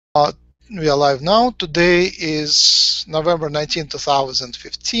We are live now. Today is November 19,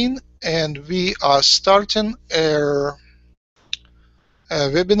 2015, and we are starting a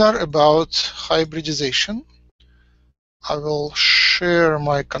webinar about hybridization. I will share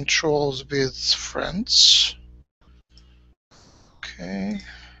my controls with friends. Okay.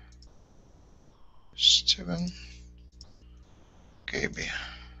 Steven. Gaby.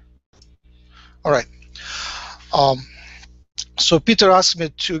 All right. So Peter asked me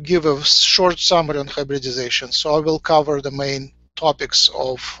to give a short summary on hybridization, so I will cover the main topics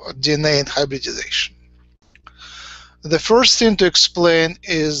of DNA and hybridization. The first thing to explain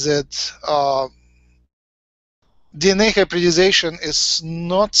is that DNA hybridization is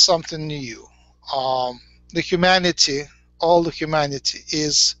not something new. The humanity, all the humanity,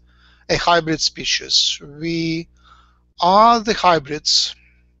 is a hybrid species. We are the hybrids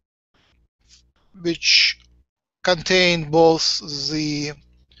which contain both the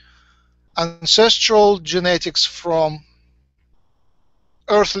ancestral genetics from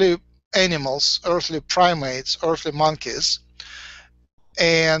earthly animals, earthly primates, earthly monkeys,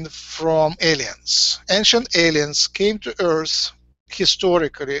 and from aliens. Ancient aliens came to Earth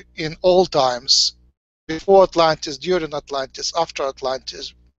historically in all times, before Atlantis, during Atlantis, after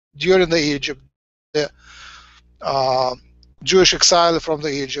Atlantis, during the Egypt, the Jewish exile from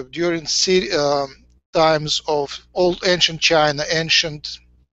the Egypt, during times of old ancient China, ancient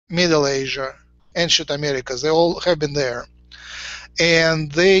Middle Asia, ancient Americas. They all have been there.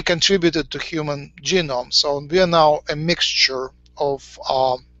 And they contributed to human genome. So we are now a mixture of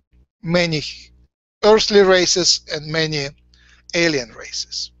many earthly races and many alien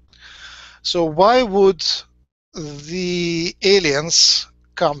races. So why would the aliens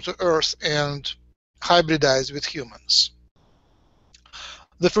come to Earth and hybridize with humans?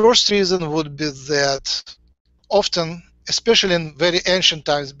 The first reason would be that often, especially in very ancient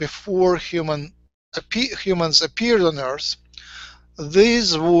times before humans appeared on Earth,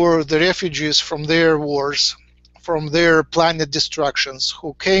 these were the refugees from their wars, from their planet destructions,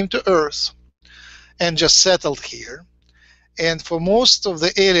 who came to Earth and just settled here. And for most of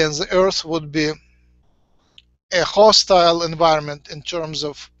the aliens, the Earth would be a hostile environment in terms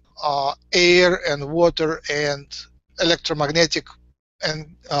of air and water and electromagnetic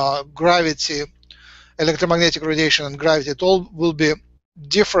and gravity, electromagnetic radiation and gravity. It all will be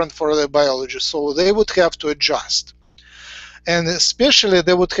different for their biology, so they would have to adjust. And especially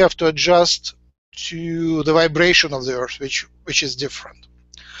they would have to adjust to the vibration of the Earth, which is different.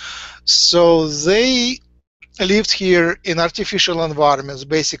 So they lived here in artificial environments,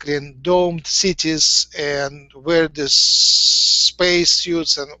 basically in domed cities, and wear this space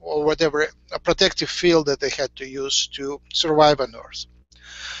suits and or whatever, a protective field that they had to use to survive on Earth.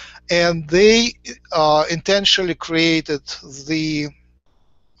 And they intentionally created the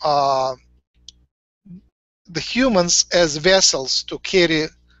humans as vessels to carry,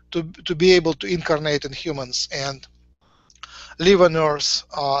 to be able to incarnate in humans and live on Earth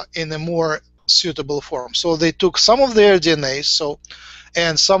in a more suitable form. So they took some of their DNA,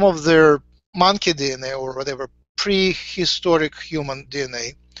 and some of their monkey DNA or whatever prehistoric human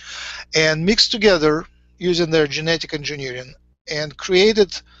DNA, and mixed together using their genetic engineering, and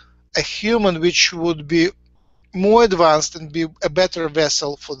created a human which would be more advanced and be a better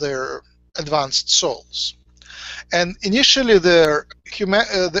vessel for their advanced souls. And initially the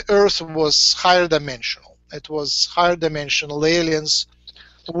Earth was higher dimensional. It was higher dimensional. The aliens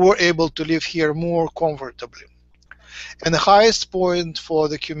were able to live here more comfortably. And the highest point for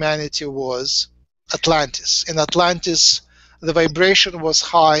the humanity was Atlantis. In Atlantis, the vibration was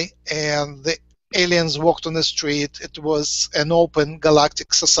high and the aliens walked on the street. It was an open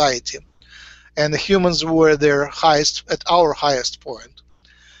galactic society. And the humans were at our highest point.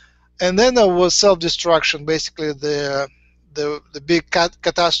 And then there was self-destruction, basically the big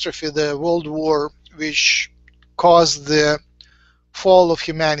catastrophe, the World War, which caused the fall of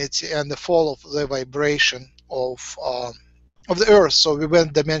humanity and the fall of the vibration of the Earth. So we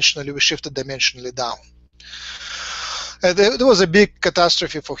went dimensionally, we shifted dimensionally down. And there was a big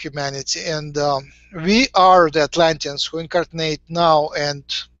catastrophe for humanity, and we are the Atlanteans who incarnate now and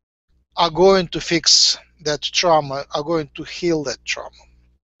are going to fix that trauma, are going to heal that trauma.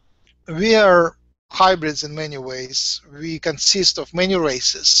 We are hybrids in many ways. We consist of many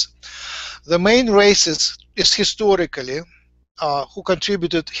races. The main races is historically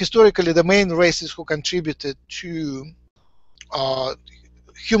the main races who contributed to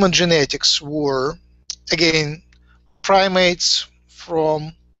human genetics were, again, primates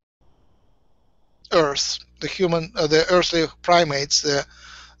from Earth, the earthly primates, the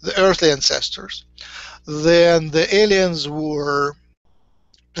earthly ancestors. Then the aliens were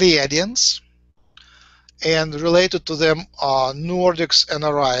Pleiadians, and related to them are Nordics and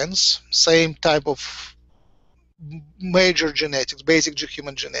Orions, same type of major genetics, basic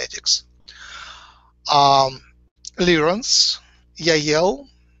human genetics. Lyrans, Yahyel,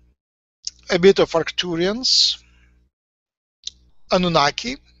 a bit of Arcturians,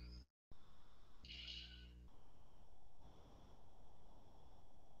 Anunnaki,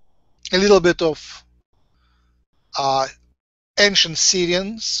 a little bit of ancient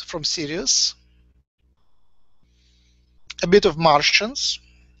Sirians from Sirius, a bit of Martians,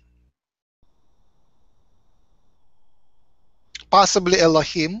 possibly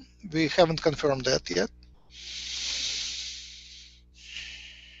Elohim. We haven't confirmed that yet.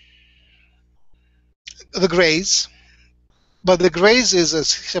 The Greys, but the Greys is a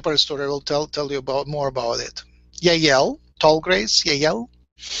separate story. I will tell you more about it. Yahyel, tall Greys, Yahyel,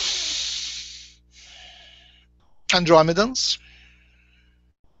 Andromedans,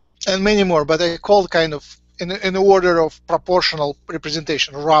 and many more. But I call kind of in order of proportional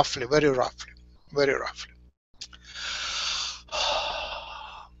representation, roughly, very roughly.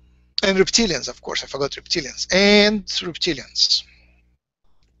 And Reptilians, of course, I forgot Reptilians. And Reptilians.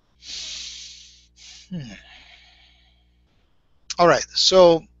 All right,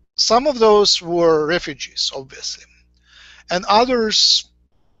 so some of those were refugees, obviously, and others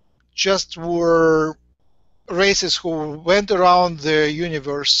just were races who went around the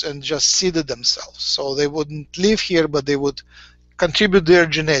universe and just seeded themselves. So they wouldn't live here, but they would contribute their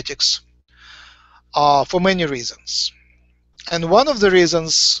genetics for many reasons. And one of the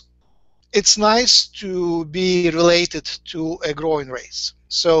reasons, it's nice to be related to a growing race.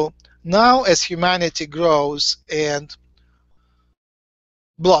 So now as humanity grows and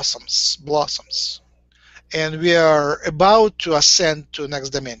blossoms, and we are about to ascend to next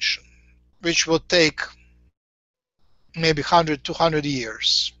dimension, which will take maybe 100, 200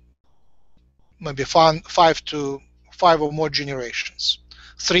 years, maybe 5 or more generations,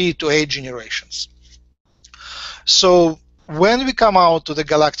 3 to 8 generations. So when we come out to the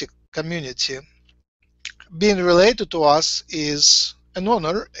galactic community, being related to us is an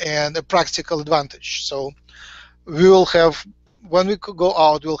honor and a practical advantage. So we will have, when we could go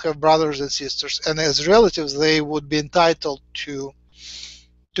out, we'll have brothers and sisters, and as relatives, they would be entitled to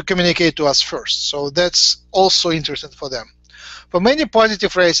communicate to us first. So that's also interesting for them. For many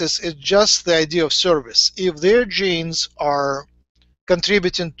positive races, it's just the idea of service. If their genes are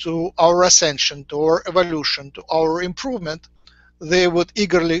contributing to our ascension, to our evolution, to our improvement, they would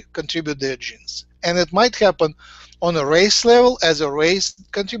eagerly contribute their genes. And it might happen on a race level, as a race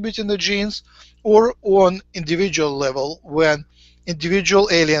contributing the genes, or on individual level, when individual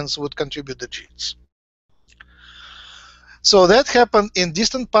aliens would contribute the genes. So that happened in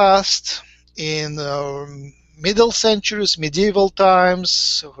distant past, in middle centuries, medieval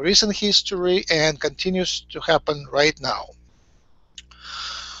times, recent history, and continues to happen right now.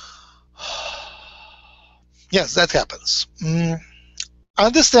 Yes, that happens.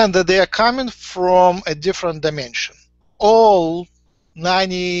 Understand that they are coming from a different dimension. All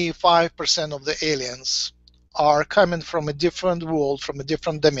 95% of the aliens are coming from a different world, from a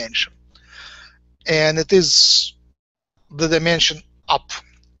different dimension. And it is the dimension up.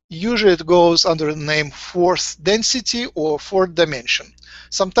 Usually it goes under the name fourth density or fourth dimension.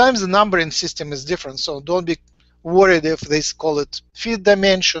 Sometimes the numbering system is different, so don't be worried if they call it fifth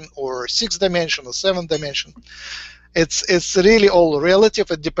dimension or sixth dimension or seventh dimension. It's really all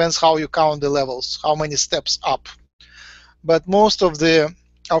relative. It depends how you count the levels, how many steps up. But most of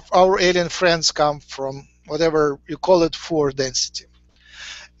our alien friends come from whatever you call it, fourth density.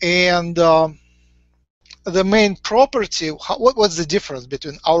 And the main property, what's the difference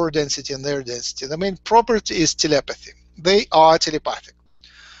between our density and their density? The main property is telepathy. They are telepathic.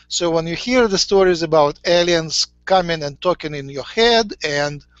 So when you hear the stories about aliens coming and talking in your head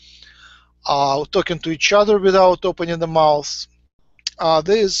and talking to each other without opening the mouth,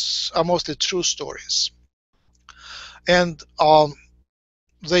 these are mostly true stories. And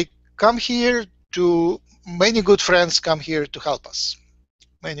they come here to, many good friends come here to help us.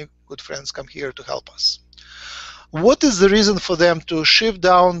 Many good friends come here to help us. What is the reason for them to shift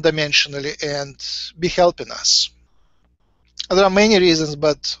down dimensionally and be helping us? There are many reasons,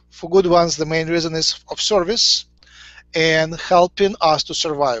 but for good ones, the main reason is of service and helping us to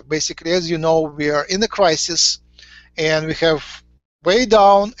survive. Basically, as you know, we are in a crisis and we have way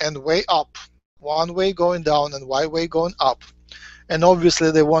down and way up. One way going down and one way going up. And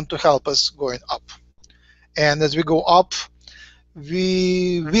obviously they want to help us going up. And as we go up,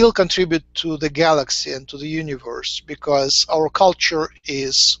 we will contribute to the galaxy and to the universe because our culture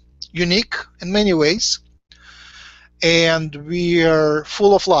is unique in many ways. and we are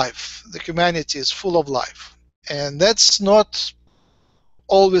full of life. The humanity is full of life. And that's not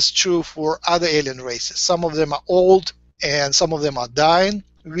always true for other alien races. Some of them are old and some of them are dying.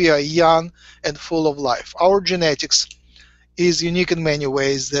 We are young and full of life. Our genetics is unique in many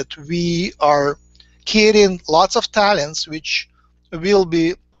ways, that we are carrying lots of talents which will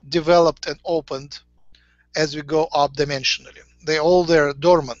be developed and opened as we go up dimensionally. They're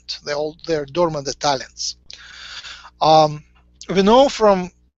dormant. They're dormant, the talents. We know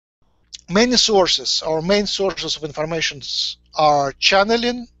from many sources, our main sources of information are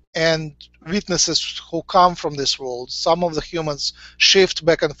channeling and witnesses who come from this world. Some of the humans shift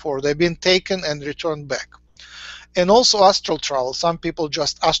back and forth. They've been taken and returned back. And also astral travel. Some people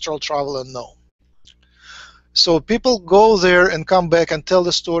just astral travel and know. So people go there and come back and tell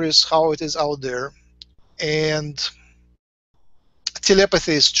the stories how it is out there. And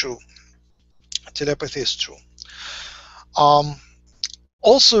telepathy is true. Telepathy is true.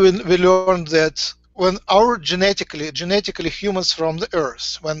 Also, we learned that when our genetically humans from the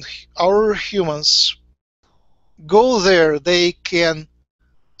Earth, when our humans go there, they can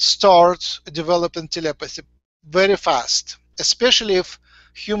start developing telepathy very fast. Especially if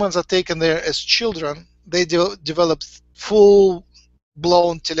humans are taken there as children, they develop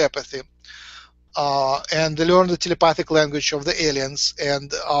full-blown telepathy. And they learn the telepathic language of the aliens.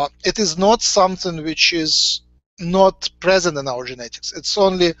 And it is not something which is not present in our genetics. It's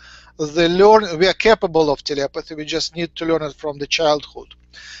only we are capable of telepathy. We just need to learn it from the childhood.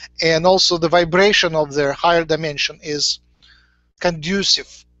 And also the vibration of their higher dimension is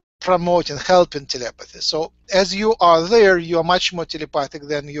conducive, promoting, helping telepathy. So as you are there, you are much more telepathic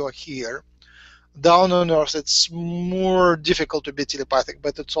than you are here. Down on Earth, it's more difficult to be telepathic,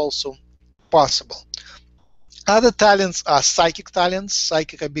 but it's also possible. Other talents are psychic talents,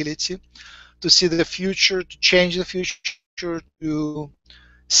 psychic ability to see the future, to change the future, to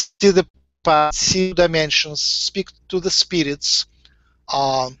see the past, see dimensions, speak to the spirits,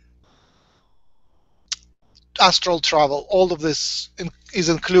 astral travel. All of this is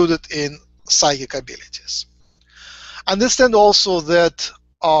included in psychic abilities. Understand also that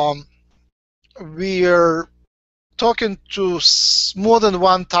we are talking to more than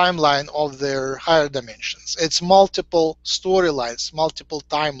one timeline of their higher dimensions. It's multiple storylines, multiple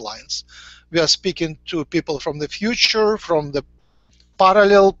timelines. We are speaking to people from the future, from the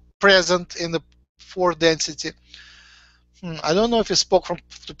parallel present in the fourth density. I don't know if we spoke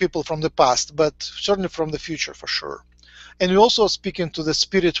to people from the past, but certainly from the future for sure. And we're also speaking to the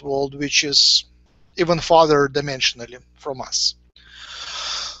spirit world, which is even farther dimensionally from us.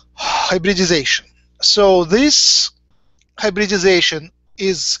 Hybridization. So this hybridization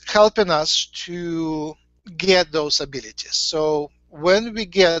is helping us to get those abilities. So when we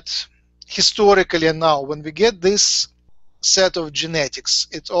get, historically and now, when we get this set of genetics,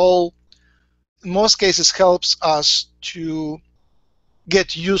 it all, in most cases, helps us to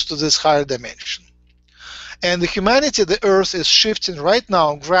get used to this higher dimension. And the humanity, the Earth, is shifting right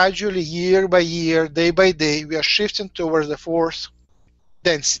now, gradually, year by year, day by day. We are shifting towards the fourth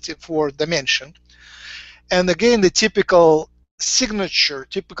density, fourth dimension. And again, the typical signature,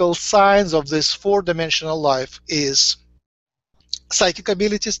 typical signs of this four-dimensional life is psychic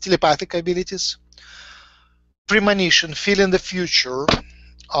abilities, telepathic abilities, premonition, feeling the future,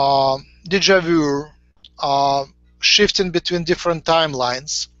 deja vu, shifting between different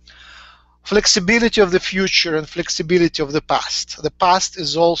timelines, flexibility of the future and flexibility of the past. The past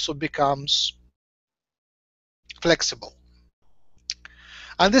is also becomes flexible.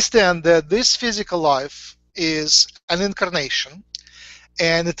 Understand that this physical life is an incarnation,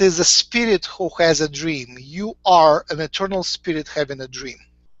 and it is a spirit who has a dream. You are an eternal spirit having a dream.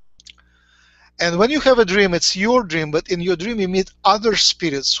 And when you have a dream, it's your dream, but in your dream you meet other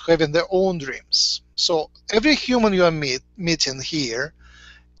spirits having their own dreams. So every human you are meeting here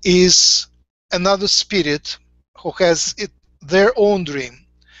is another spirit who has their own dream.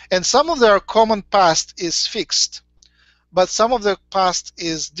 And some of their common past is fixed, but some of the past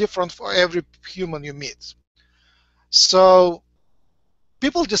is different for every human you meet. So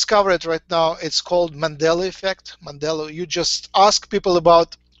people discover it right now. It's called Mandela effect. Mandela, you just ask people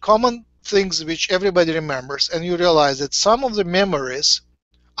about common things which everybody remembers, and you realize that some of the memories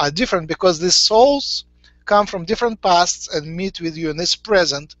are different because these souls come from different pasts and meet with you in this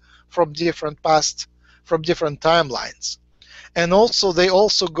present from different past, from different timelines. And also they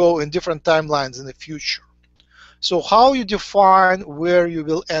also go in different timelines in the future. So how you define where you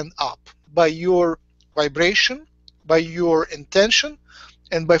will end up? By your vibration, by your intention,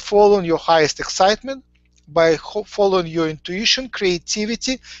 and by following your highest excitement, by following your intuition,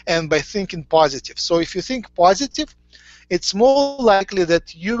 creativity, and by thinking positive. So if you think positive, it's more likely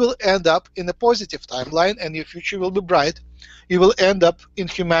that you will end up in a positive timeline and your future will be bright. You will end up in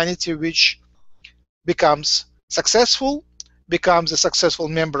humanity which becomes successful, becomes a successful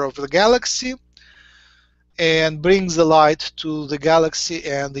member of the galaxy, and brings the light to the galaxy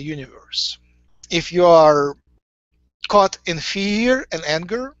and the universe. If you are caught in fear and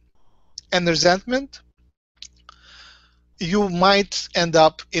anger and resentment, you might end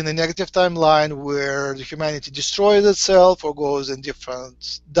up in a negative timeline where the humanity destroys itself or goes in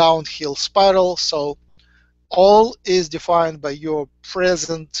different downhill spiral. So all is defined by your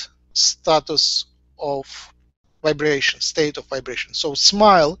present status of vibration, state of vibration. So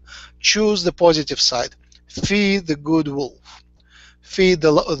smile, choose the positive side, feed the good wolf, feed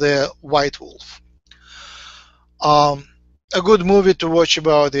the white wolf. A good movie to watch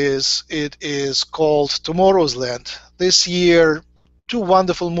about it is called Tomorrow's Land. This year, two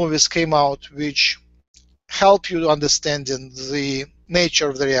wonderful movies came out which help you understanding the nature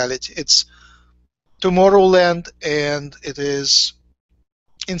of the reality. It's Tomorrowland and it is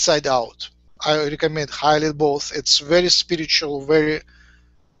Inside Out. I recommend highly both. It's very spiritual, very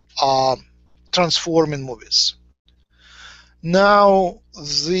transforming movies. Now,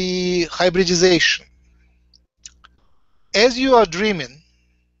 the hybridization. As you are dreaming,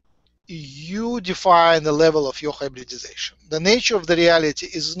 you define the level of your hybridization. The nature of the reality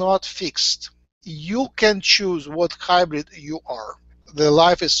is not fixed. You can choose what hybrid you are. The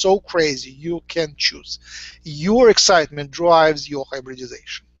life is so crazy, you can choose. Your excitement drives your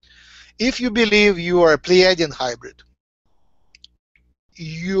hybridization. If you believe you are a Pleiadian hybrid,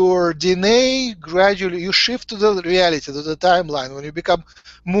 your DNA gradually, you shift to the reality, to the timeline, when you become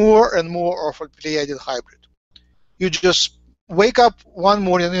more and more of a Pleiadian hybrid. You just wake up one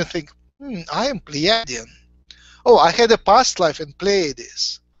morning and think, I am Pleiadian. Oh, I had a past life in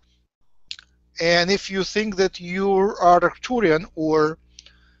Pleiades. And if you think that you are Arcturian or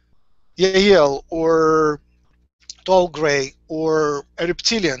Yahyel or 𝗪𝗘𝗓𝗓 or a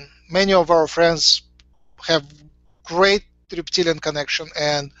reptilian, many of our friends have great reptilian connection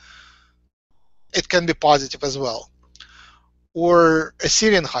and it can be positive as well. Or a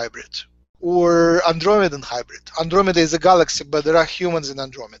Sirian hybrid or Andromedan hybrid. Andromeda is a galaxy, but there are humans in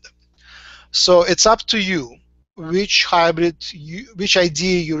Andromeda. So it's up to you which hybrid, which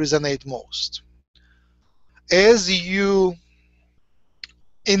idea you resonate most. As you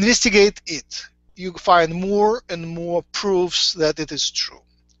investigate it, you find more and more proofs that it is true.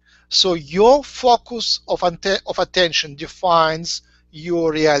 So your focus of attention defines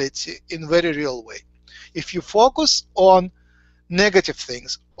your reality in a very real way. If you focus on negative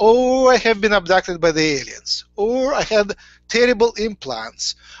things, or I have been abducted by the aliens, or I had terrible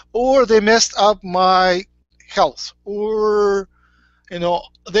implants, or they messed up my health, or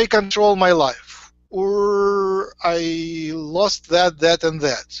they control my life, or I lost that and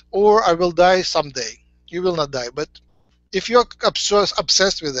that, or I will die someday. You will not die, but if you're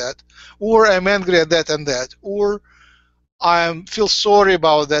obsessed with that, or I'm angry at that and that, or I feel sorry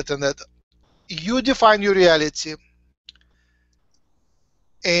about that and that, you define your reality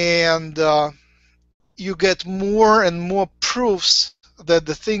and you get more and more proofs that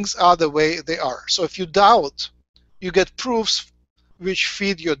the things are the way they are. So if you doubt, you get proofs which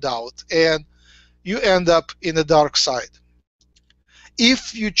feed your doubt, and you end up in the dark side.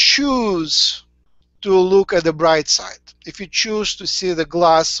 If you choose to look at the bright side, if you choose to see the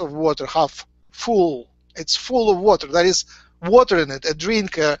glass of water half full, it's full of water, there is water in it, a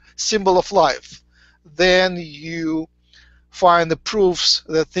drink, a symbol of life, then you find the proofs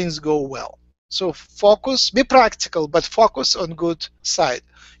that things go well. So focus, be practical, but focus on good side.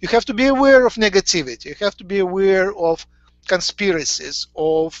 You have to be aware of negativity. You have to be aware of conspiracies,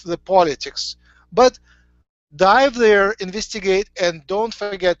 of the politics. But dive there, investigate, and don't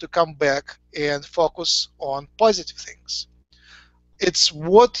forget to come back and focus on positive things. It's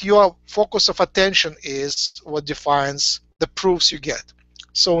what your focus of attention is, what defines the proofs you get.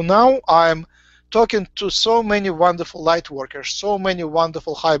 So now I'm talking to so many wonderful light workers, so many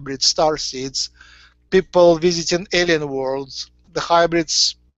wonderful hybrid starseeds, people visiting alien worlds, the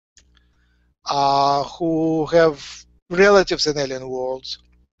hybrids who have relatives in alien worlds.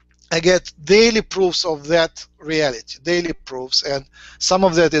 I get daily proofs of that reality, daily proofs, and some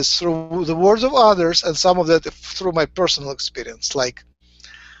of that is through the words of others, and some of that through my personal experience,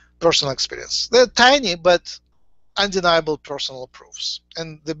 They're tiny, but undeniable personal proofs.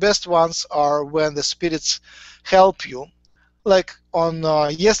 And the best ones are when the spirits help you. Like on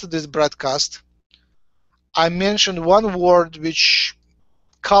yesterday's broadcast, I mentioned one word which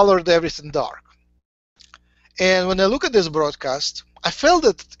colored everything dark. And when I look at this broadcast, I felt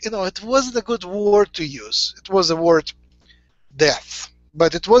that it wasn't a good word to use. It was a word death.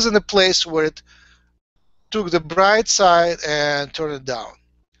 But it was in a place where it took the bright side and turned it down.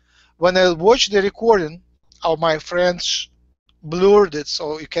 When I watched the recording, my friends blurred it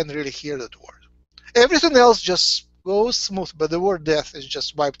so you can't really hear that word. Everything else just goes smooth, but the word death is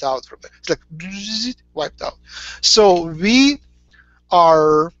just wiped out from it. It's like wiped out. So we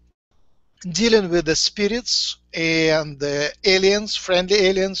are dealing with the spirits and the aliens, friendly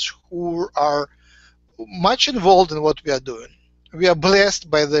aliens, who are much involved in what we are doing. We are blessed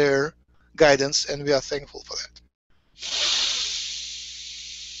by their guidance, and we are thankful for that.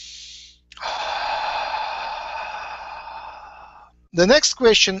 The next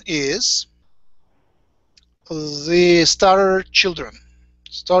question is the star children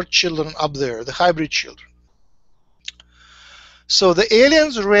up there, the hybrid children. So the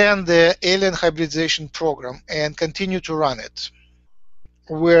aliens ran the alien hybridization program and continue to run it,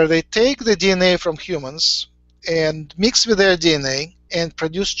 where they take the DNA from humans and mix with their DNA and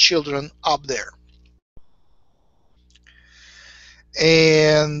produce children up there.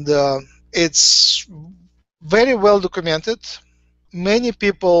 And it's very well documented. Many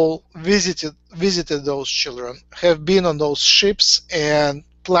people visited those children, have been on those ships and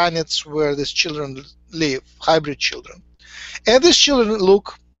planets where these children live, hybrid children. And these children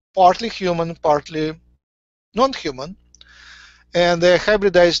look partly human, partly non-human, and they're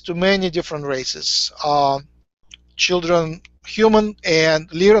hybridized to many different races. Children, human and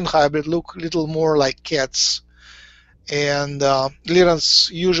Lyran hybrid, look a little more like cats. And Lyrans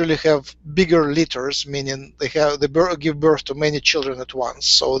usually have bigger litters, meaning they give birth to many children at once,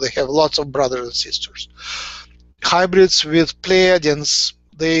 so they have lots of brothers and sisters. Hybrids with Pleiadians,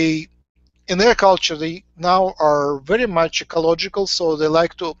 in their culture, they now are very much ecological, so they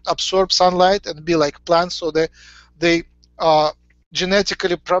like to absorb sunlight and be like plants, so they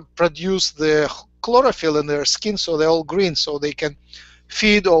genetically produce the chlorophyll in their skin, so they're all green, so they can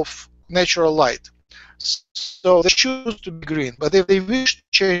feed off natural light. So they choose to be green, but if they wish to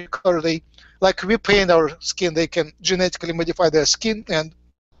change color, like we paint our skin, they can genetically modify their skin and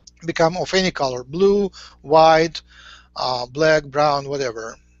become of any color: blue, white, black, brown,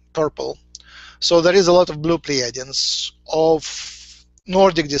 whatever, purple. So there is a lot of blue Pleiadians of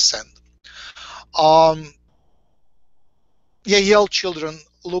Nordic descent. Yahyel children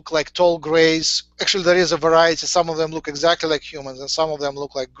look like tall grays. Actually, there is a variety. Some of them look exactly like humans, and some of them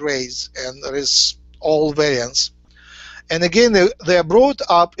look like grays, and there is all variants. And again, they are brought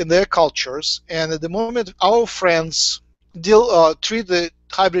up in their cultures, and at the moment our friends treat the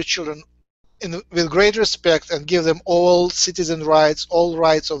hybrid children with great respect and give them all citizen rights, all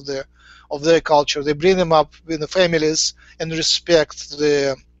rights of their culture. They bring them up with the families and respect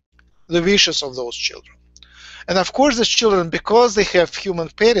the wishes of those children. And of course, these children, because they have human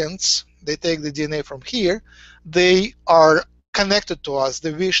parents, they take the DNA from here, they are connected to us,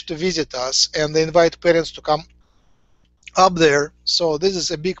 they wish to visit us, and they invite parents to come up there. So this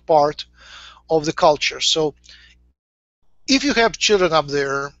is a big part of the culture. So if you have children up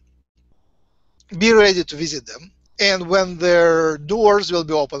there, be ready to visit them. And when their doors will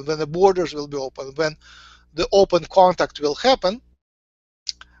be open, when the borders will be open, when the open contact will happen,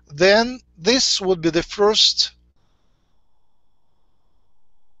 then this would be the first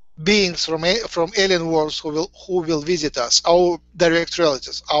beings from alien worlds who will visit us, our direct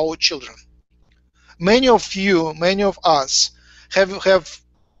relatives, our children. Many of us have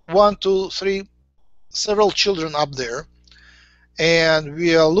 1, 2, 3, several children up there, and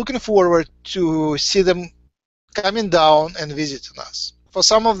we are looking forward to see them coming down and visiting us. For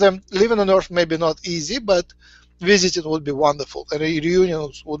some of them, living on Earth may be not easy, but visiting would be wonderful, and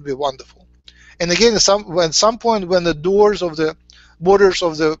reunions would be wonderful. And again, at some point when the doors of the borders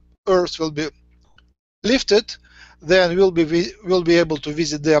of the Earth will be lifted, then we'll be able to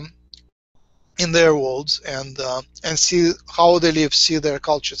visit them in their worlds and see how they live, see their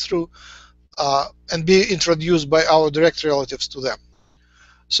culture through, and be introduced by our direct relatives to them.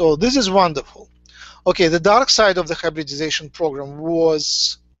 So this is wonderful. Okay, the dark side of the hybridization program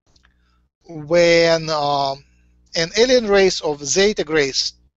was when an alien race of Zeta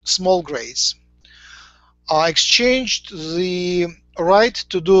Grays, small grays, exchanged the right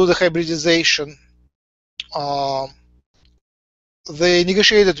to do the hybridization. They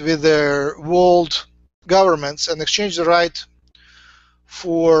negotiated with their world governments and exchanged the right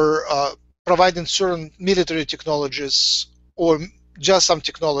for providing certain military technologies or just some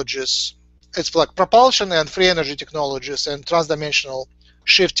technologies. It's like propulsion and free energy technologies and transdimensional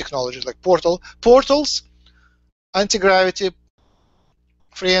shift technologies like portals, anti-gravity,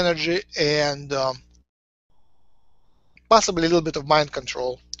 free energy, and possibly a little bit of mind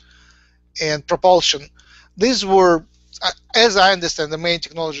control and propulsion. These were as I understand, the main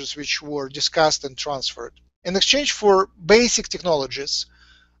technologies which were discussed and transferred. In exchange for basic technologies,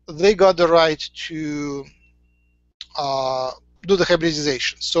 they got the right to do the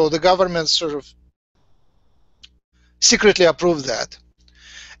hybridization. So the government sort of secretly approved that.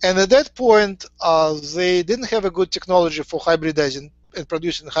 And at that point, they didn't have a good technology for hybridizing and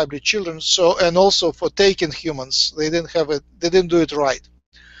producing hybrid children. So, and also for taking humans, they didn't have it. They didn't do it right,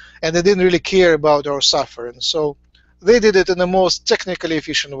 and they didn't really care about our suffering. So, they did it in the most technically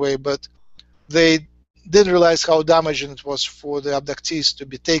efficient way, but they didn't realize how damaging it was for the abductees to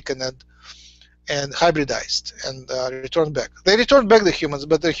be taken and hybridized and returned back. They returned back the humans,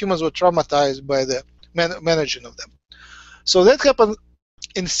 but the humans were traumatized by the managing of them. So that happened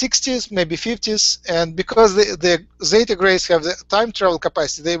in 60s, maybe 50s, and because the Zeta Grays have the time travel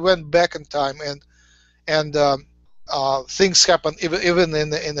capacity, they went back in time, and things happened even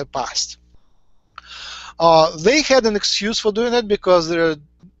in the past. They had an excuse for doing it because their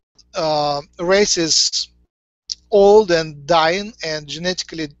race is old and dying and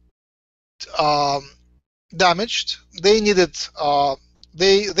genetically damaged. They needed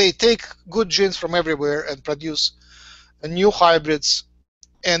they take good genes from everywhere and produce new hybrids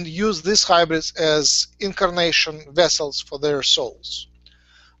and use these hybrids as incarnation vessels for their souls.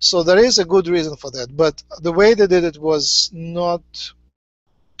 So there is a good reason for that, but the way they did it was not.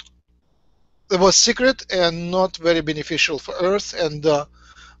 It was secret and not very beneficial for Earth, and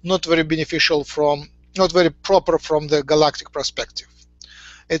not very beneficial not very proper from the galactic perspective.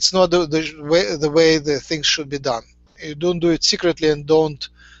 It's not the way the things should be done. You don't do it secretly and don't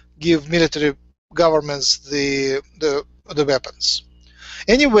give military governments the weapons.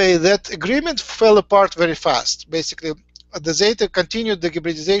 Anyway, that agreement fell apart very fast. Basically, the Zeta continued the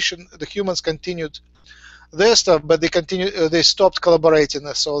hybridization. The humans continued their stuff, but they stopped collaborating,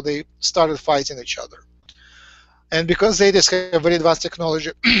 so they started fighting each other. And because Zetas have very advanced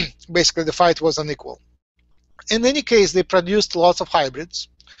technology, basically the fight was unequal. In any case, they produced lots of hybrids,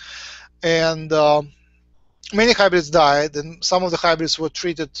 and many hybrids died, and some of the hybrids were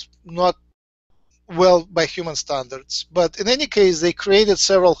treated not well by human standards. But in any case, they created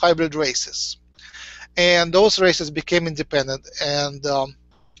several hybrid races, and those races became independent. And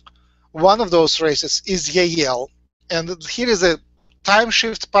one of those races is Yahyel, and here is a time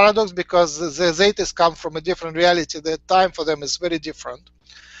shift paradox because the Zetas come from a different reality. The time for them is very different,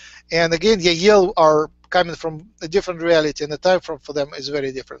 and again, Yahyel are coming from a different reality, and the time for them is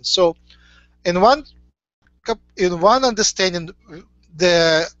very different. So, in one understanding,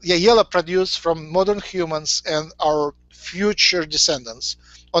 the Yahyel are produced from modern humans and our future descendants.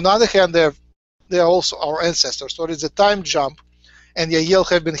 On the other hand, they are also our ancestors. So it is a time jump, and Yahyel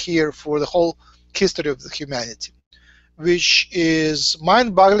have been here for the whole history of the humanity, which is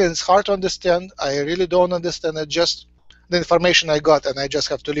mind-boggling. It's hard to understand. I really don't understand it. Just the information I got, and I just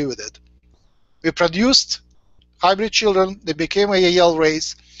have to live with it. We produced hybrid children. They became a Yahyel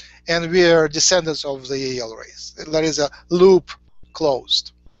race, and we are descendants of the Yahyel race. There is a loop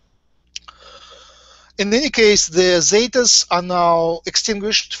closed. In any case, the Zetas are now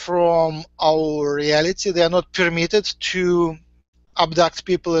extinguished from our reality. They are not permitted to abduct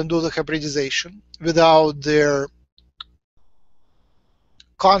people and do the hybridization without their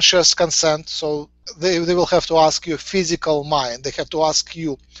conscious consent. So they will have to ask your physical mind. They have to ask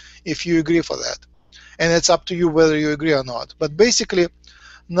you if you agree for that. And it's up to you whether you agree or not. But basically,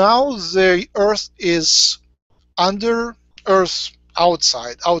 now the Earth is under Earth,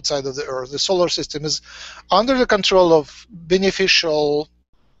 outside of the Earth. The solar system is under the control of beneficial,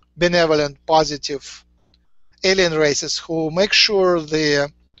 benevolent, positive alien races who make sure the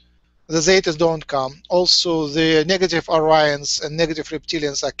Zetas don't come. Also, the negative Orions and negative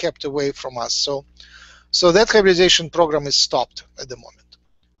Reptilians are kept away from us. So that hybridization program is stopped at the moment.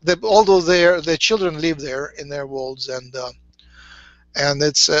 Although their children live there in their worlds, and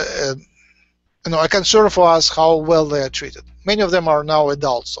it's a concern for us how well they are treated. Many of them are now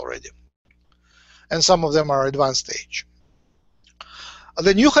adults already, and some of them are advanced age.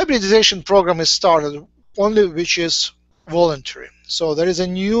 The new hybridization program is started only, which is voluntary. So there is a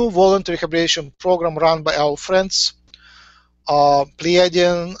new voluntary hybridization program run by our friends,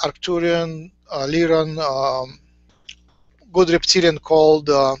 Pleiadian, Arcturian, Lyran, good reptilian called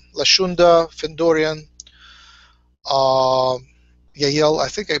𝗪𝗪𝗓𝗪, Fendorian, Yahyel. I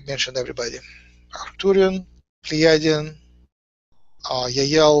think I mentioned everybody. Arcturian, Pleiadian,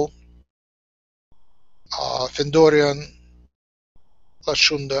 Yahyel, Fendorian,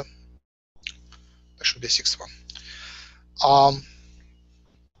 𝗪𝗪𝗓𝗪. That should be the sixth one.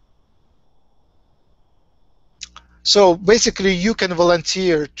 So basically, you can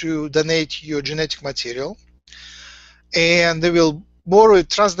volunteer to donate your genetic material, and they will borrow it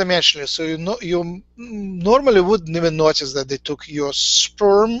transdimensionally. So you normally wouldn't even notice that they took your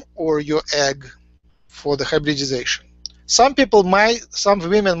sperm or your egg for the hybridization. Some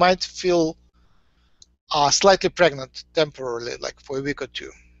women might feel slightly pregnant temporarily, like for a week or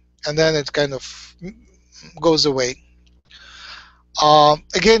two, and then it kind of goes away.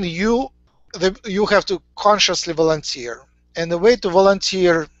 Again, you have to consciously volunteer, and the way to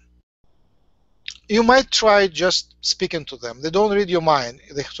volunteer, you might try just speaking to them. They don't read your mind,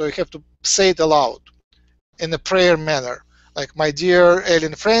 so you have to say it aloud in a prayer manner, like, my dear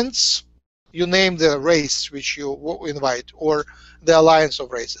alien friends. You name the race which you invite, or the alliance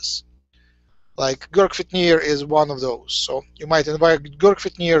of races. Like Girk Fitneer is one of those. So you might invite Girk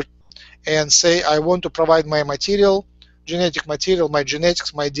Fitneer and say, I want to provide my material, genetic material, my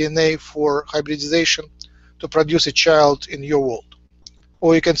genetics, my DNA for hybridization to produce a child in your world.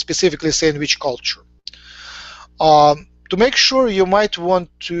 Or you can specifically say in which culture. To make sure, you might want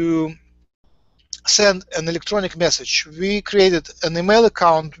to send an electronic message. We created an email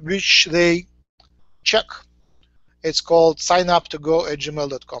account which they check. It's called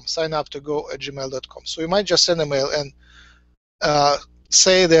𝗖𝗢𝗡𝗧𝗡𝗡𝗧@gmail.com. 𝗖𝗢𝗡𝗧𝗡𝗧𝗡𝗡𝗧@gmail.com. So you might just send an email and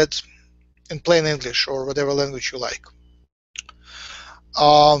say that in plain English or whatever language you like.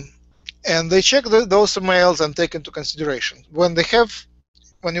 And they check those emails and take into consideration. When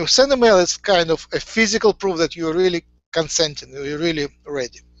you send a mail, it's kind of a physical proof that you're really consenting, you're really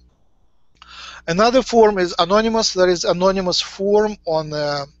ready. Another form is anonymous. There is anonymous form on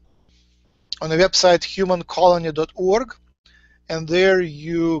the website humancolony.org, and there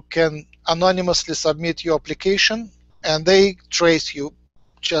you can anonymously submit your application, and they trace you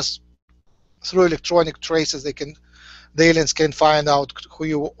just through electronic traces. The aliens can find out who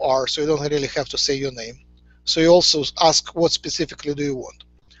you are, so you don't really have to say your name. So you also ask, what specifically do you want?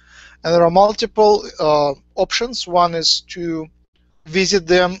 And there are multiple options. One is to visit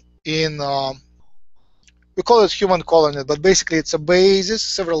them in, we call it human colony, but basically it's a basis,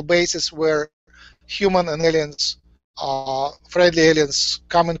 several bases where human and aliens, friendly aliens,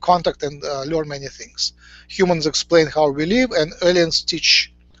 come in contact and learn many things. Humans explain how we live, and aliens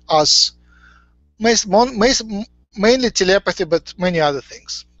teach us mainly telepathy, but many other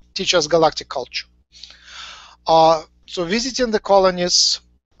things. Teach us galactic culture. So visiting the colonies,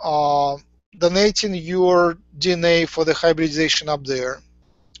 donating your DNA for the hybridization up there,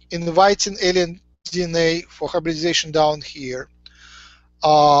 inviting alien DNA for hybridization down here.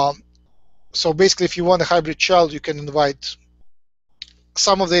 So basically, if you want a hybrid child, you can invite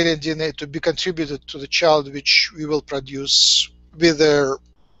some of the alien DNA to be contributed to the child which we will produce with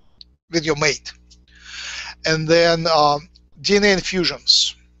your mate. And then DNA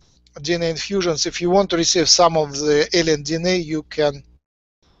infusions. DNA infusions, if you want to receive some of the alien DNA, you can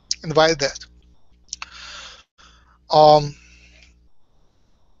invite that.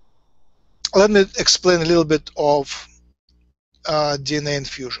 Let me explain a little bit of DNA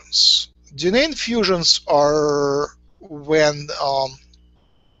infusions. DNA infusions are when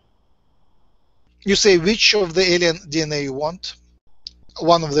you say which of the alien DNA you want,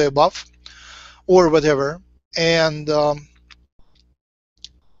 one of the above, or whatever, and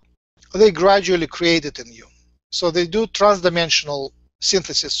they gradually create it in you. So they do transdimensional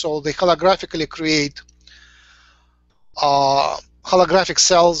synthesis, so they holographically create holographic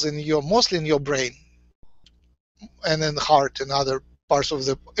cells mostly in your brain and in the heart and other parts of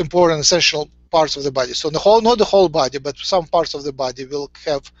the important essential parts of the body. So not the whole body, but some parts of the body will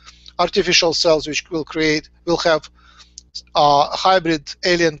have artificial cells which will have hybrid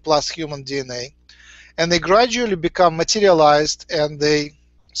alien plus human DNA, and they gradually become materialized, and they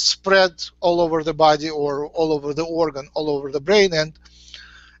spread all over the body or all over the organ, all over the brain,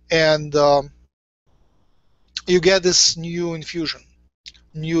 and you get this new infusion,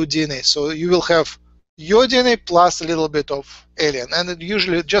 new DNA. So you will have your DNA plus a little bit of alien, and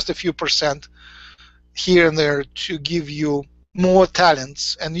usually just a few percent here and there to give you more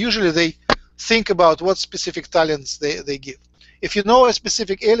talents. And usually they think about what specific talents they give. If you know a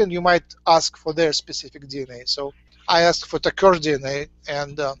specific alien, you might ask for their specific DNA. So I asked for Tucker's DNA,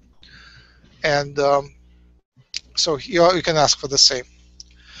 and so you can ask for the same.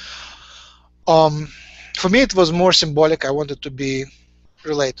 For me, it was more symbolic. I wanted to be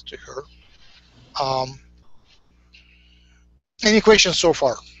related to her. Any questions so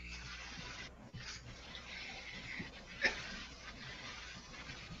far?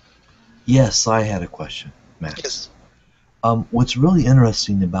 Yes, I had a question, Max. Yes. What's really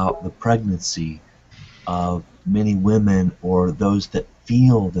interesting about the pregnancy of many women, or those that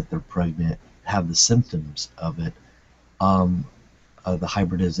feel that they're pregnant, have the symptoms of it, the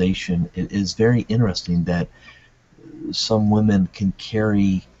hybridization, it is very interesting that some women can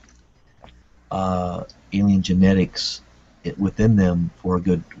carry alien genetics within them for a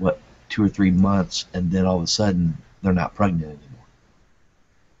good 2 or 3 months, and then all of a sudden they're not pregnant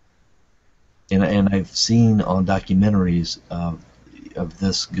anymore. And I've seen on documentaries of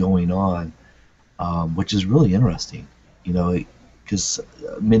this going on, which is really interesting, you know, because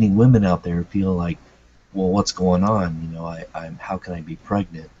many women out there feel like, well, what's going on? You know, I'm how can I be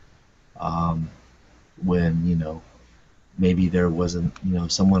pregnant when, you know, maybe there wasn't, you know,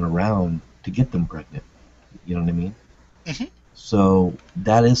 someone around to get them pregnant. You know what I mean? Mm-hmm. So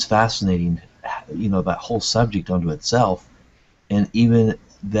that is fascinating, you know, that whole subject unto itself, and even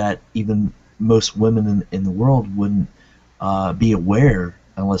most women in the world wouldn't be aware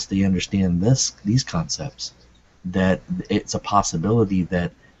unless they understand these concepts, that it's a possibility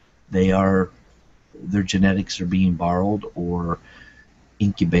that their genetics are being borrowed, or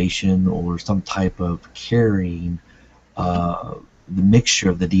incubation, or some type of carrying the mixture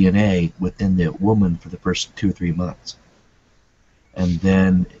of the DNA within the woman for the first 2 or 3 months, and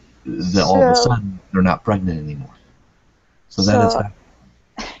then all of a sudden they're not pregnant anymore. So that is.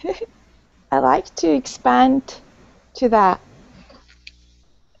 I'd like to expand to that.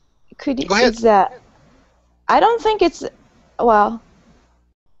 Go ahead. I don't think it's I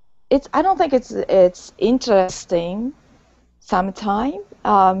don't think it's interesting. Sometimes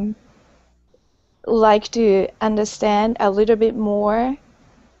like to understand a little bit more,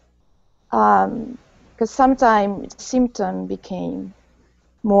 because sometimes symptom became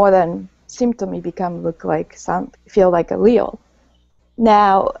more than symptom. It become feel like a real.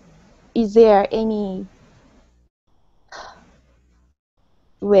 Now, is there any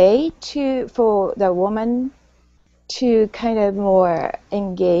way for the woman to kind of more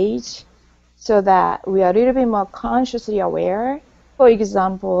engage, so that we are a little bit more consciously aware? For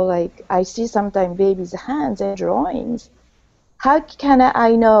example, like I see sometimes babies' hands and drawings. How can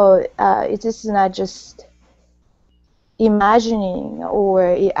I know it is not just imagining,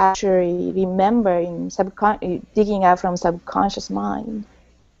 or actually remembering, digging out from subconscious mind?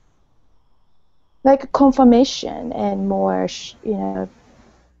 Like confirmation and more, you know,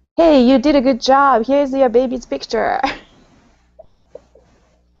 hey, you did a good job, here's your baby's picture.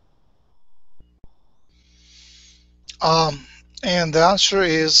 And the answer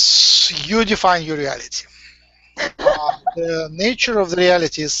is, you define your reality. The nature of the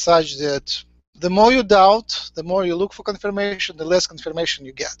reality is such that the more you doubt, the more you look for confirmation, the less confirmation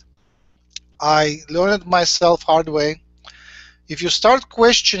you get. I learned it myself hard way. If you start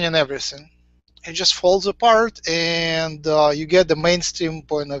questioning everything, it just falls apart, and you get the mainstream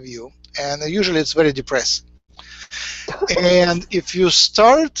point of view, and usually it's very depressing. And if you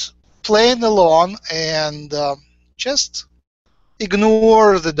start playing along and just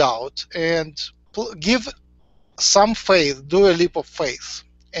ignore the doubt and give some faith, do a leap of faith,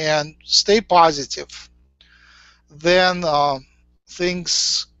 and stay positive, then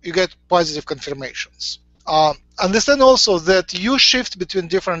you get positive confirmations. Understand also that you shift between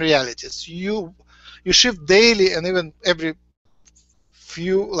different realities. You shift daily, and even every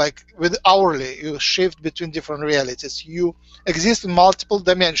few, like with hourly, you shift between different realities. You exist in multiple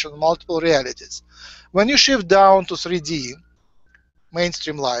dimensions, multiple realities. When you shift down to 3D,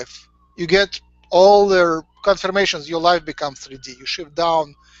 mainstream life, you get all their confirmations. Your life becomes 3D. You shift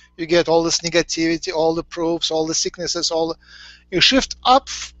down, you get all this negativity, all the proofs, all the sicknesses, you shift up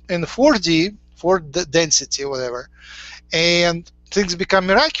in 4D, for the density, whatever, and things become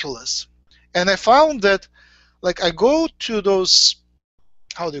miraculous. And I found that, like, I go to those,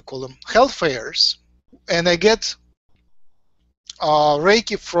 how do you call them, health fairs, and I get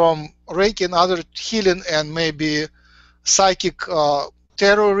Reiki and other healing, and maybe psychic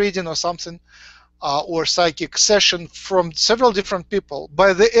tarot reading or something, or psychic session from several different people.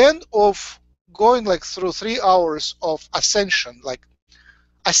 By the end of going like through 3 hours of ascension, like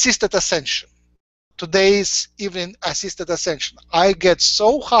assisted ascension, today's evening assisted ascension, I get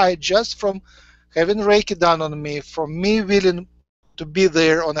so high just from having Reiki done on me, from me willing to be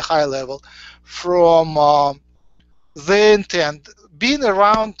there on a high level, from the intent, being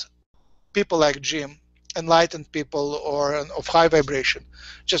around people like Jim, enlightened people, or of high vibration,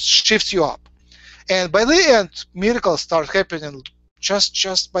 just shifts you up. And by the end, miracles start happening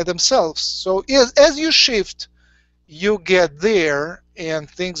just by themselves. So as you shift, you get there, and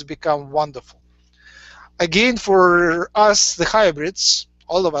things become wonderful. Again, for us, the hybrids,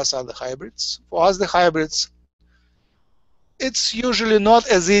 all of us are the hybrids. For us, the hybrids, it's usually not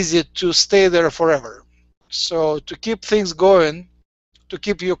as easy to stay there forever. So to keep things going, to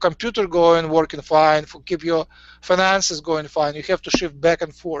keep your computer going, working fine, to keep your finances going fine, you have to shift back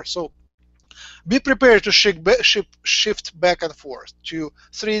and forth. So Be prepared to shift back and forth to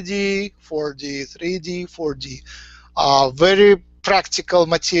 3D, 4D, 3D, 4D. Very practical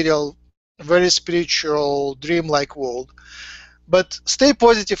material, very spiritual, dreamlike world. But stay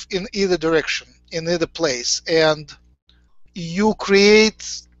positive in either direction, in either place, and you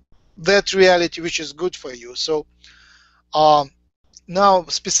create that reality which is good for you. So now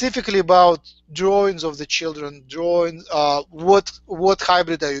specifically about drawings of the children, what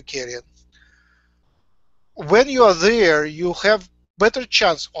hybrid are you carrying? When you are there, you have better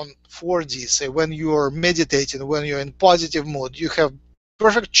chance on 4D, say when you are meditating, when you're in positive mood, you have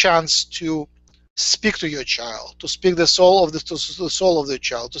perfect chance to speak to your child, to speak the soul of the soul of the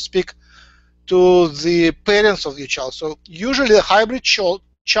child, to speak to the parents of your child. So usually a hybrid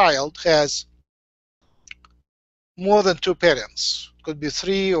child has more than 2 parents. It could be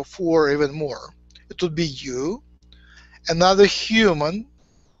 3 or 4, even more. It would be you, another human,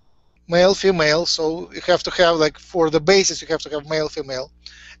 male, female. So you have to have, like, for the basis, you have to have male, female,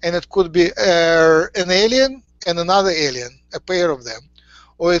 and it could be an alien and another alien, a pair of them.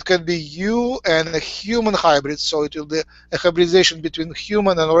 Or it can be you and a human hybrid, so it will be a hybridization between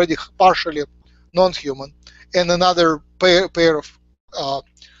human and already partially non-human, and another pair of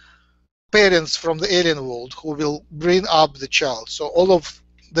parents from the alien world who will bring up the child. So all of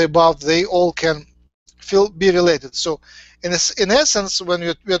the above, they all can be related. So in essence, when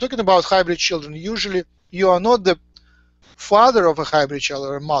we are talking about hybrid children, usually you are not the father of a hybrid child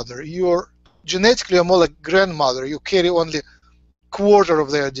or a mother. You're genetically more like grandmother. You carry only quarter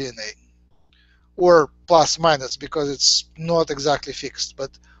of their DNA, or plus minus, because it's not exactly fixed,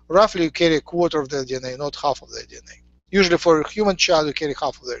 but roughly you carry a quarter of their DNA, not half of their DNA. Usually for a human child, you carry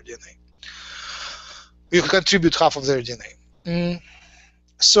half of their DNA. You contribute half of their DNA.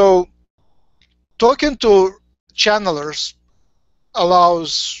 So talking to channelers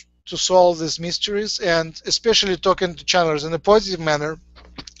allows to solve these mysteries, and especially talking to channelers in a positive manner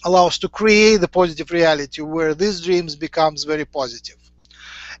allows to create the positive reality where these dreams becomes very positive.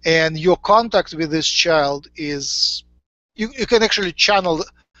 And your contact with this child is, you can actually channel,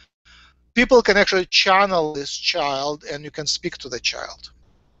 people can actually channel this child, and you can speak to the child.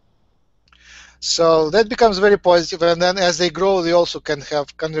 So that becomes very positive, and then as they grow, they also can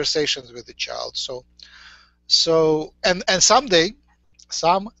have conversations with the child. And someday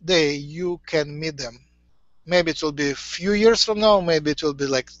you can meet them. Maybe it will be a few years from now, maybe it will be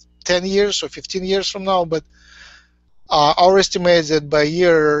like 10 years or 15 years from now, but our estimate is that by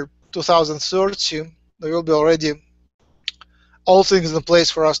year 2030, there will be already all things in place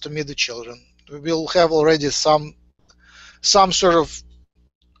for us to meet the children. We will have already some sort of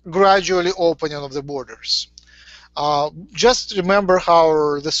gradually opening of the borders. Just remember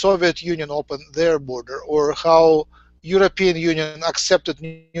how the Soviet Union opened their border, or how European Union accepted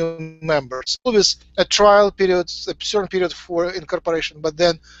new members. Always a trial period, a certain period for incorporation, but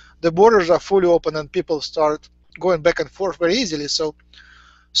then the borders are fully open and people start going back and forth very easily. So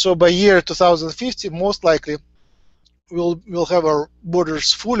by year 2050, most likely we'll have our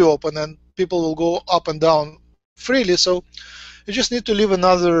borders fully open and people will go up and down freely. So you just need to live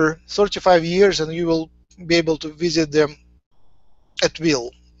another 35 years and you will be able to visit them at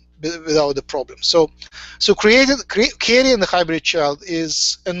will, without a problem. So carrying the hybrid child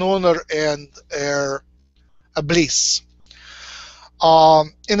is an honor and a bliss.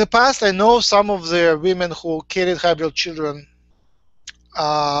 In the past, I know some of the women who carried hybrid children,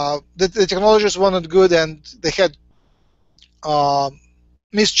 the technologies were not good and they had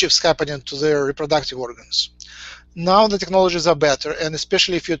mischiefs happening to their reproductive organs. Now the technologies are better, and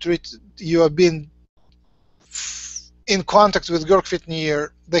especially if you are being in contact with Girk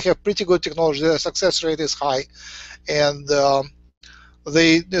Fitneer, they have pretty good technology. Their success rate is high, and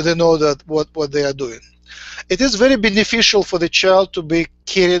they know that what they are doing. It is very beneficial for the child to be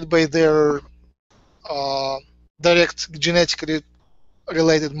carried by their direct genetically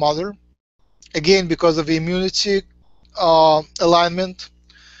related mother. Again, because of the immunity alignment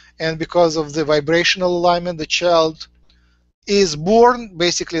and because of the vibrational alignment, the child is born,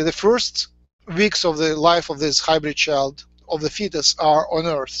 basically the first weeks of the life of this hybrid child, of the fetus, are on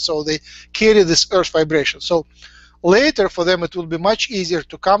Earth, so they carry this Earth vibration. So later for them it will be much easier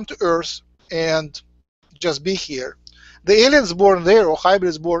to come to Earth and just be here. The aliens born there, or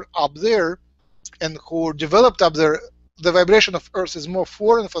hybrids born up there and who developed up there, the vibration of Earth is more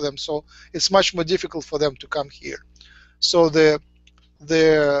foreign for them, so it's much more difficult for them to come here. So the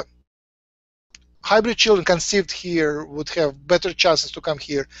hybrid children conceived here would have better chances to come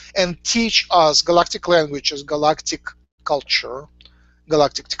here and teach us galactic languages, galactic culture,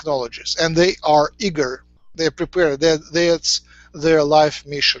 galactic technologies. And they are eager, they are prepared, that's their life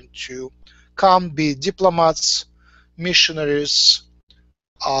mission, to come, be diplomats, missionaries,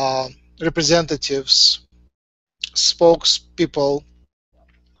 representatives, spokespeople.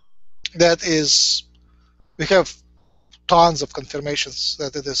 That is, we have tons of confirmations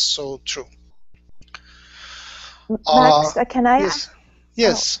that it is so true. Max, can I yes.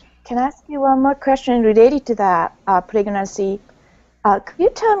 Yes. Can I ask you one more question related to that pregnancy? Could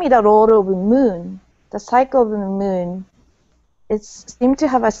you tell me the role of the moon, the cycle of the moon? It seemed to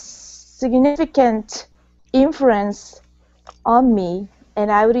have a significant influence on me, and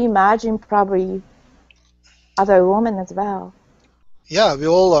I would imagine probably other women as well. Yeah, we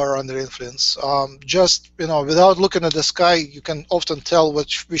all are under influence. Just, without looking at the sky, you can often tell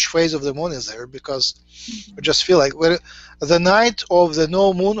which phase of the moon is there, because you just feel like the night of the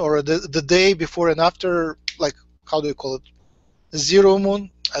no moon, or the day before and after, like, how do you call it? Zero moon?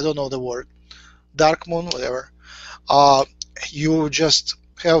 I don't know the word. Dark moon, whatever. You just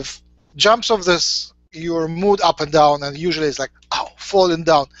have jumps of your mood up and down, and usually it's like, falling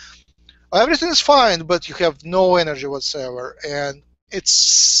down. Everything is fine, but you have no energy whatsoever, and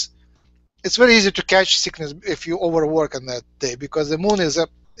it's very easy to catch sickness if you overwork on that day, because the moon is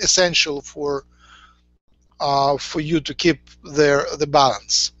essential for you to keep the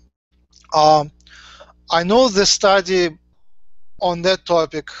balance. I know the study on that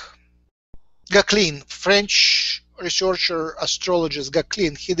topic. Gaclin, French researcher, astrologist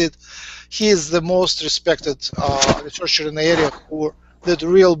Gaclin, he is the most respected researcher in the area who did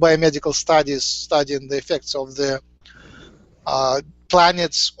real biomedical studies studying the effects of the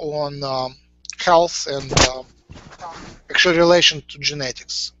planets on health and actual relation to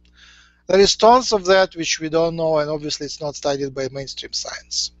genetics. There is tons of that which we don't know, and obviously it's not studied by mainstream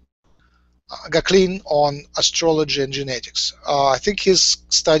science. Gaclin on astrology and genetics. I think his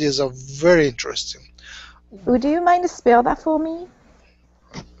studies are very interesting. Would you mind to spell that for me?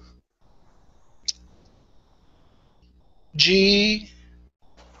 GOCKLEEN.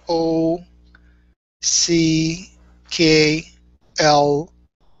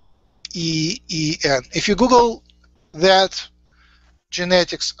 If you Google that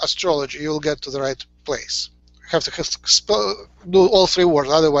genetics astrology, you'll get to the right place. You have to do all three words,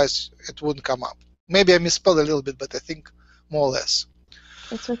 otherwise it wouldn't come up. Maybe I misspelled a little bit, but I think more or less.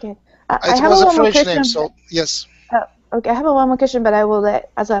 It's okay. It was a French name, so yes. Okay, I have one more question, but I will let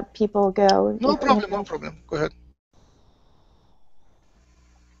other people go. No problem, no problem. Go ahead.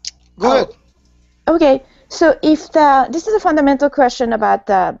 Go ahead. Okay, so if this is a fundamental question about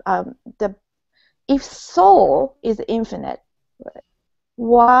if soul is infinite,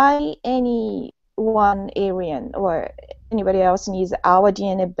 why any one alien or anybody else needs our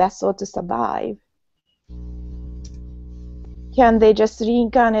DNA vessel to survive? Can they just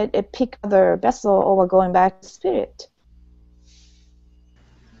reincarnate and pick other vessel over going back to spirit?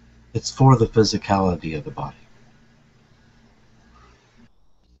 It's for the physicality of the body.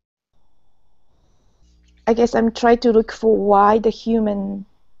 I guess I'm trying to look for why the human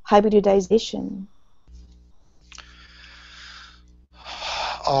hybridization.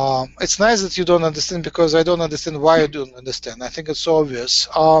 It's nice that you don't understand, because I don't understand why you don't understand. I think it's obvious.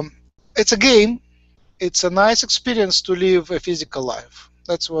 It's a game. It's a nice experience to live a physical life.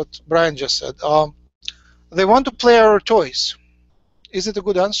 That's what Brian just said. They want to play our toys. Is it a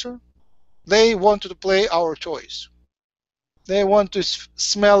good answer? They want to play our toys. They want to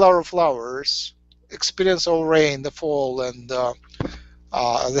smell our flowers, experience our rain, the fall, and the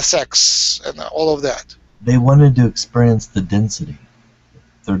sex, and all of that. They wanted to experience the density,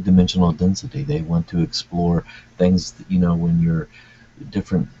 third dimensional density. They want to explore things that, when you're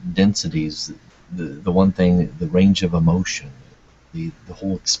different densities, the one thing, the range of emotion, the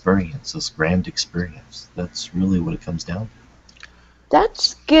whole experience, this grand experience. That's really what it comes down to.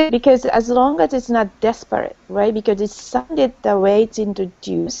 That's good, because as long as it's not desperate, right? Because it sounded the way it's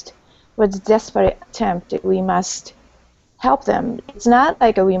introduced was desperate attempt. We must help them. It's not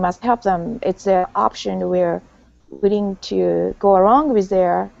like we must help them. It's an option we're willing to go along with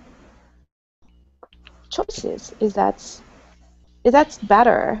their choices. Is that's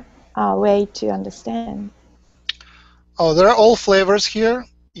better way to understand? Oh, there are all flavors here.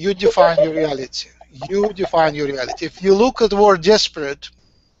 You define your reality. You define your reality. If you look at the word desperate,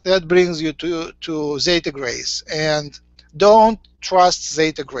 that brings you to Zeta Grays. And don't trust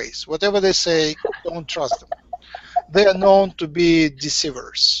Zeta Grays. Whatever they say, don't trust them. They are known to be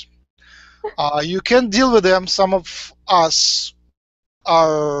deceivers. You can deal with them. Some of us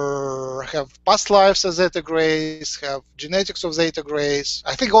have past lives as Zeta Grays, have genetics of Zeta Grays.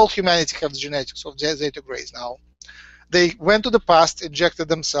 I think all humanity has genetics of Zeta Grays now. They went to the past, injected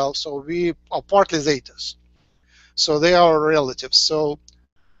themselves, so we are partly Zetas. So they are our relatives. So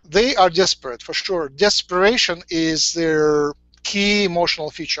they are desperate for sure. Desperation is their key emotional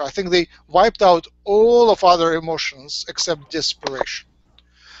feature. I think they wiped out all of other emotions except desperation.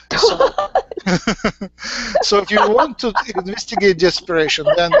 So, so if you want to investigate desperation,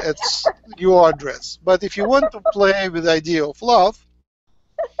 then it's your address. But if you want to play with the idea of love,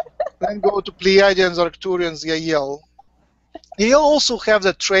 then go to Pleiadians, Arcturians, Yahyel. Yahyel also have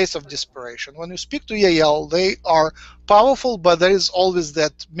the trace of desperation. When you speak to Yahyel, they are powerful, but there is always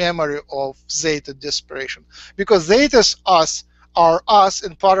that memory of Zeta desperation. Because Zetas are us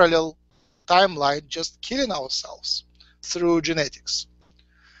in parallel timeline just killing ourselves through genetics.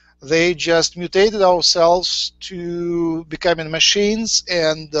 They just mutated ourselves to becoming machines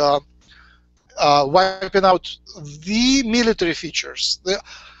and wiping out the military features.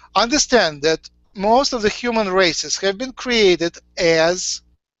 Understand that most of the human races have been created as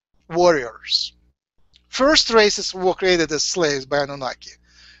warriors. First races were created as slaves by Anunnaki,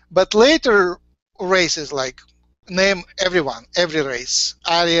 but later races, like name everyone, every race,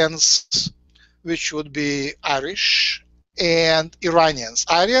 Aryans, which would be Irish, and Iranians.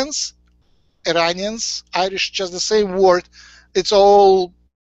 Aryans, Iranians, Irish, just the same word. It's all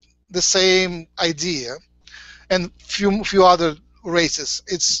the same idea, and few other races.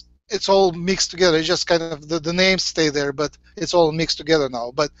 It's all mixed together. It's just kind of the names stay there, but it's all mixed together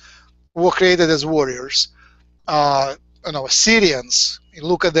now. But were created as warriors. Sirians. You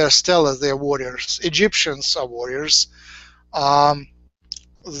look at their stelas; they're warriors. Egyptians are warriors. All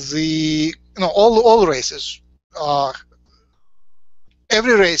races.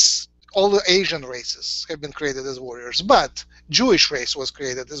 Every race, all the Asian races have been created as warriors, but Jewish race was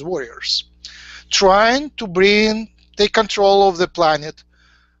created as warriors, trying to take control of the planet,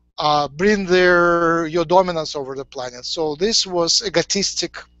 bring your dominance over the planet. So this was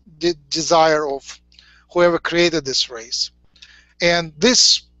egotistic desire of whoever created this race. And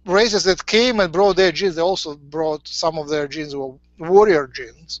these races that came and brought their genes, they also brought some of their genes were warrior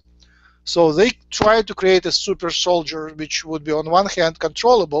genes. So they tried to create a super soldier, which would be on one hand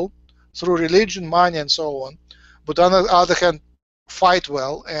controllable through religion, money, and so on, but on the other hand fight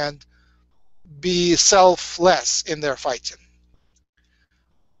well and be selfless in their fighting.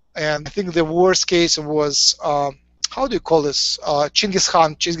 And I think the worst case was, how do you call this, Chinggis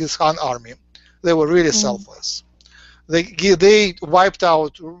Khan army. They were really selfless. They wiped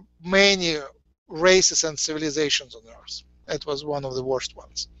out many races and civilizations on Earth. It was one of the worst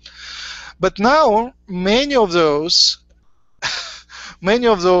ones. But now many of those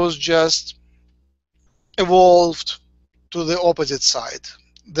just evolved to the opposite side.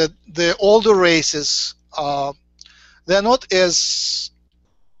 The older races, they're not as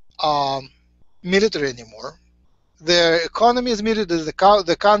military anymore. Their economy is military,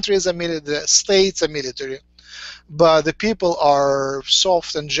 the countries are military, the states are military, but the people are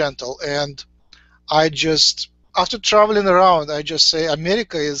soft and gentle. And after traveling around, I just say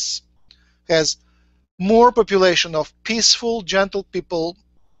America has more population of peaceful, gentle people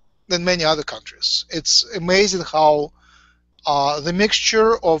than many other countries. It's amazing how the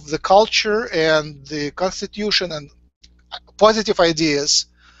mixture of the culture and the constitution and positive ideas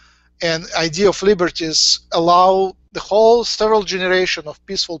and idea of liberties allow the whole several generation of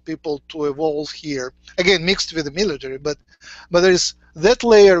peaceful people to evolve here. Again, mixed with the military, but there is that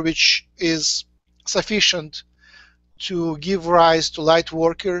layer which is sufficient to give rise to light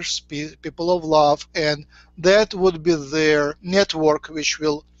workers, people of love, and that would be their network which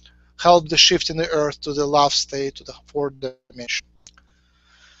will help the shift in the earth to the love state, to the fourth dimension.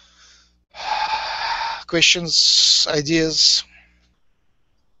 Questions, ideas?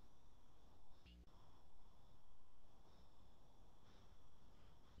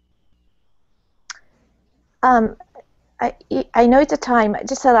 I know it's a time.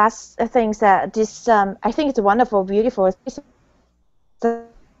 Just the last things that this I think it's wonderful, beautiful. It's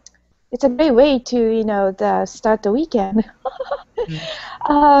a great way to start the weekend.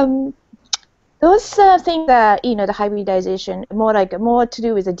 Those things that the hybridization more to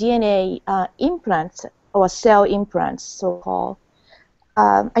do with the DNA implants or cell implants, so-called.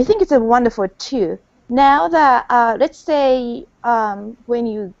 I think it's a wonderful too. Now that let's say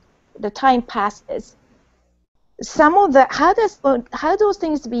when the time passes, some of the how those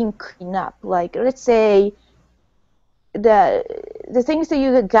things being cleaned up? Like let's say the things that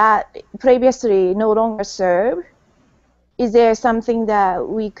you got previously no longer serve. Is there something that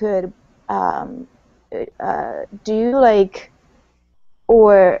we could do, like,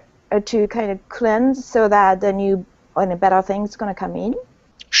 or to kind of cleanse so that the new and better things going to come in?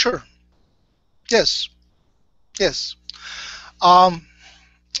 Sure. Yes. Yes.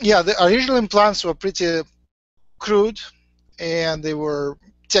 Yeah, the original implants were pretty crude, and they were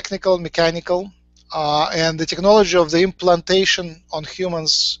technical, mechanical, and the technology of the implantation on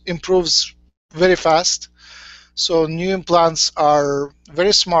humans improves very fast. So new implants are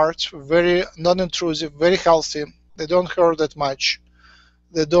very smart, very non-intrusive, very healthy. They don't hurt that much.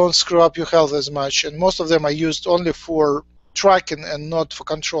 They don't screw up your health as much, and most of them are used only for tracking and not for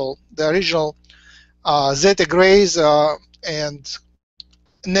control. The original Zeta Greys and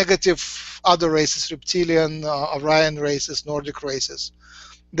negative other races, Reptilian, Aryan races, Nordic races,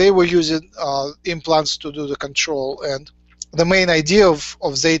 they were using implants to do the control. And the main idea of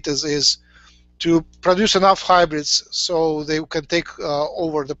Zetas is to produce enough hybrids so they can take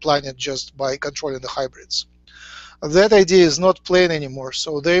over the planet just by controlling the hybrids. That idea is not playing anymore,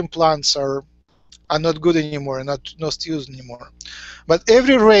 so the implants are not good anymore and not used anymore. But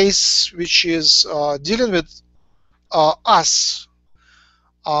every race which is dealing with us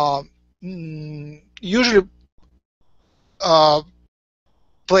usually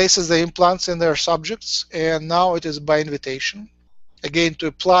places the implants in their subjects, and now it is by invitation. Again, to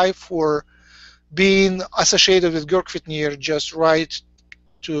apply for being associated with Girk Fitneer, just write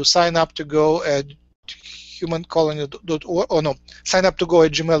to sign up to go at humancolony.org, or no, sign up to go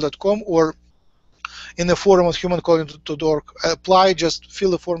at gmail.com, or in the forum of humancolony.org. Apply, just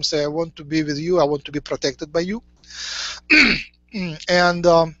fill the form, say I want to be with you, I want to be protected by you. And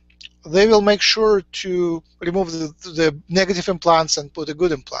they will make sure to remove the negative implants and put the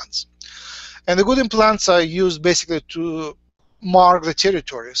good implants. And the good implants are used basically to mark the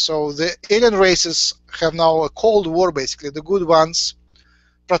territory. So the alien races have now a cold war, basically. The good ones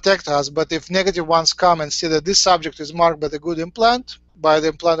protect us, but if negative ones come and see that this subject is marked by the good implant, by the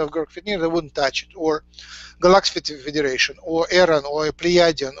implant of Girk Fitneer, they wouldn't touch it. Or Galactic Federation, or Lyrans, or a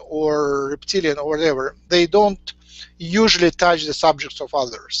Pleiadian, or Reptilian, or whatever. They don't usually touch the subjects of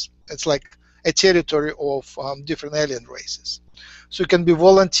others. It's like a territory of different alien races. So you can be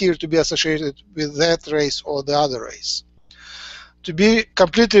volunteer to be associated with that race or the other race. To be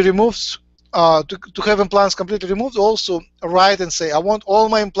completely removed, to have implants completely removed, also write and say, I want all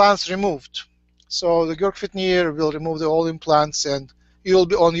my implants removed. So the Girk Fitneer will remove all implants and you'll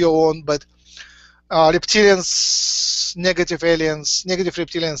be on your own, but reptilians, negative aliens, negative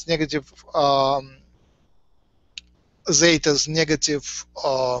reptilians, negative Zetas, negative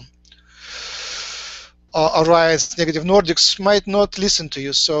Orions, negative Nordics might not listen to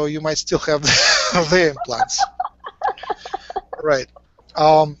you, so you might still have their implants. Right.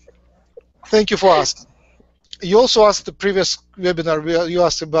 Thank you for asking. You also asked the previous webinar, you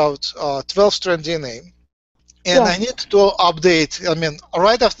asked about 12-strand DNA. And I need to update. I mean,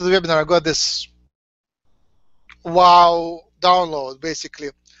 right after the webinar, I got this wow download, basically.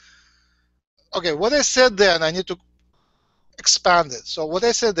 Okay, what I said then, I need to expand it. So what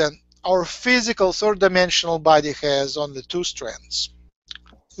I said then, our physical third-dimensional body has only 2 strands.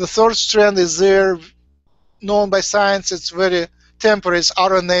 The third strand is there, known by science. It's very temporary. It's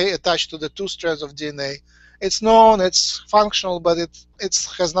RNA attached to the 2 strands of DNA. It's known, it's functional, but it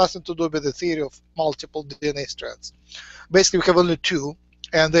has nothing to do with the theory of multiple DNA strands. Basically, we have only 2,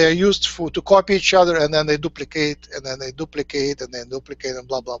 and they are used to copy each other, and then they duplicate, and then they duplicate, and then duplicate, and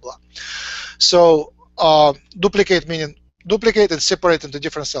blah, blah, blah. So duplicate meaning duplicate and separate into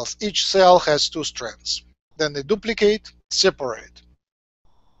different cells. Each cell has 2 strands. Then they duplicate, separate.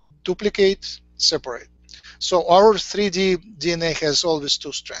 Duplicate, separate. So our 3D DNA has always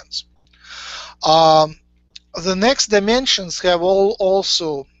 2 strands. The next dimensions have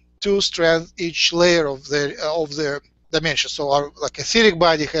also 2 strands each layer of their dimension. So our etheric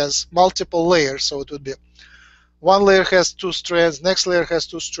body has multiple layers. So it would be one layer has 2 strands, next layer has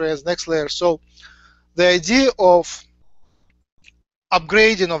 2 strands, next layer. So the idea of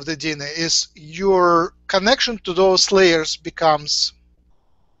upgrading of the DNA is your connection to those layers becomes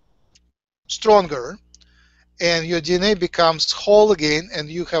stronger, and your DNA becomes whole again, and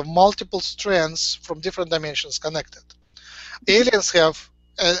you have multiple strands from different dimensions connected. Aliens have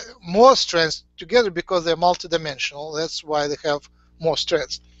more strands together because they're multidimensional. That's why they have more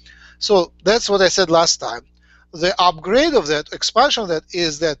strands. So that's what I said last time. The upgrade of that, expansion of that,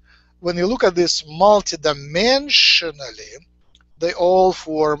 is that when you look at this multidimensionally, they all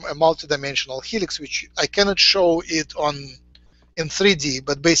form a multidimensional helix, which I cannot show it in 3D,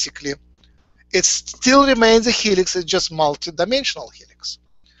 but basically it still remains a helix, it's just multi-dimensional helix.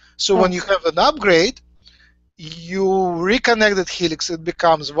 So when you have an upgrade, you reconnect that helix, it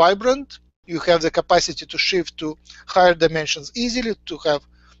becomes vibrant, you have the capacity to shift to higher dimensions easily, to have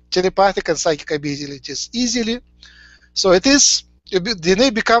telepathic and psychic abilities easily. So it is,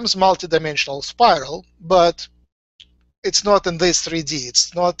 DNA becomes multi-dimensional spiral, but it's not in this 3D,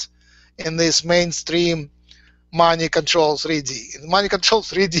 it's not in this mainstream money controls 3D. In money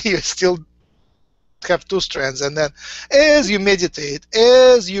controls 3D, you still have two strands, and then as you meditate,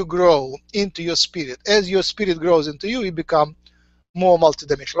 as you grow into your spirit, as your spirit grows into you, you become more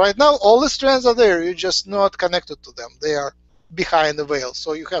multidimensional. Right now, all the strands are there. You're just not connected to them. They are behind the veil,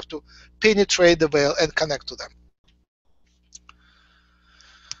 so you have to penetrate the veil and connect to them.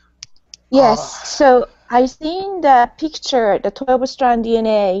 Yes, so I seen the picture, the 12-strand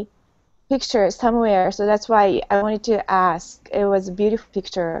DNA picture somewhere, so that's why I wanted to ask. It was a beautiful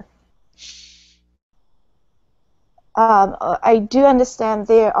picture. I do understand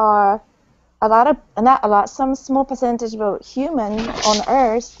there are a lot of, not a lot, some small percentage of human on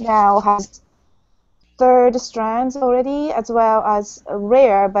Earth now has third strands already, as well as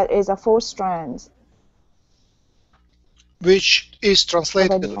rare, but is a fourth strand. Which is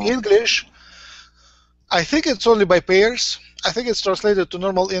translated to English. I think it's only by pairs. I think it's translated to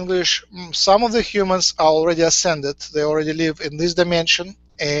normal English. Some of the humans are already ascended. They already live in this dimension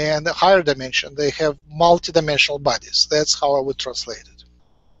and a higher dimension. They have multi-dimensional bodies. That's how I would translate it.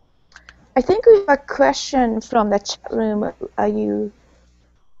 I think we have a question from the chat room.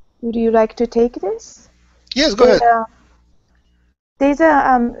 Would you like to take this? Yes, go ahead. There's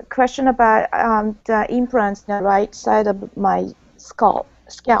a question about the implants on the right side of my scalp.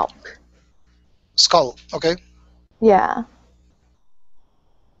 Skull, okay. Yeah.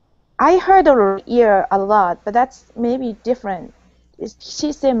 I heard the ear a lot, but that's maybe different.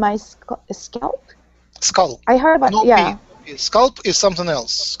 She said my scalp? Skull. I heard about, no, yeah. Scalp is something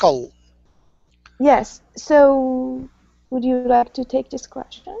else. Skull. Yes. So, would you like to take this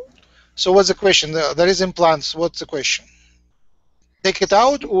question? So what's the question? There is implants. What's the question? Take it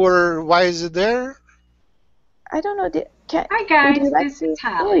out, or why is it there? I don't know. Hi guys, like this is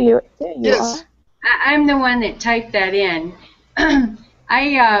Holly. There you Yes. are. I'm the one that typed that in.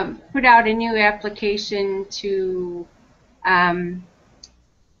 I put out a new application to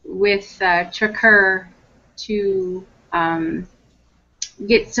with Tricur to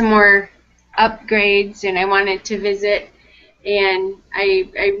get some more upgrades, and I wanted to visit. And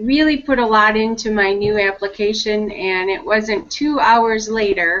I really put a lot into my new application, and it wasn't 2 hours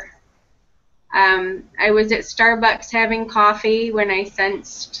later. I was at Starbucks having coffee when I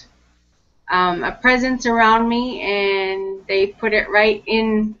sensed a presence around me, and they put it right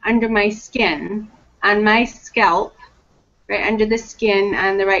in under my skin, on my scalp, right under the skin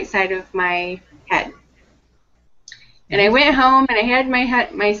on the right side of my head. And I went home and I had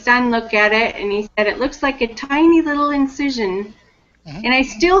my son look at it, and he said it looks like a tiny little incision, and I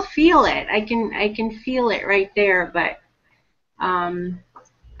still feel it. I can feel it right there, but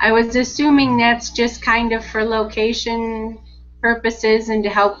I was assuming that's just kind of for location purposes and to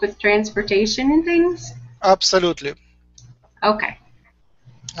help with transportation and things? Absolutely. Okay.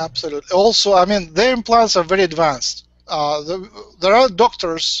 Absolutely. Also, I mean, their implants are very advanced. There are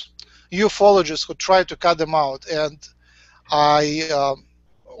doctors, ufologists, who try to cut them out, and I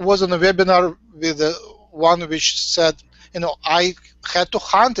was on a webinar with one which said, you know, I had to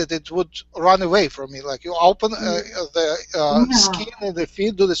hunt it. It would run away from me. Like you open the skin in the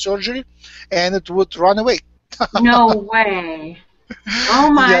feet, do the surgery, and it would run away. No way. Oh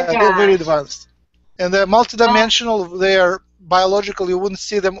my God. They're very advanced. And they're multidimensional. They're biological. You wouldn't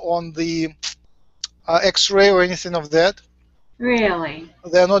see them on the X-ray or anything of that. Really?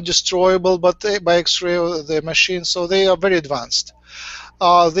 They're not destroyable, but by X-ray or the machine, so they are very advanced.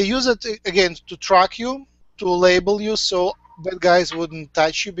 They use it, again, to track you, to label you, so bad guys wouldn't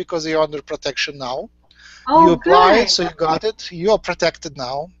touch you because you're under protection now. Oh, you apply good. it, so you got it. You are protected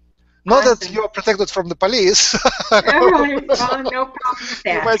now. Not awesome. that you are protected from the police. All right. Well, no problem with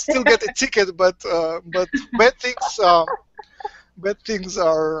that. You might still get a ticket, but bad things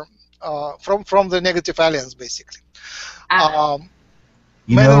are from the negative aliens, basically. Men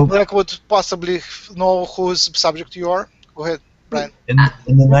in Black would possibly know whose subject you are. Go ahead, Brian. And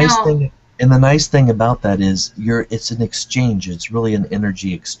the nice thing about that is it's an exchange. It's really an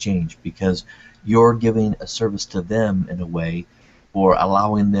energy exchange because you're giving a service to them in a way, or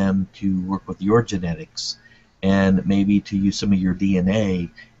allowing them to work with your genetics, and maybe to use some of your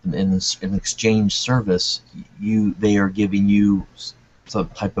DNA in an exchange service. They are giving you some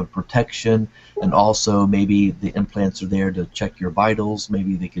type of protection, and also maybe the implants are there to check your vitals.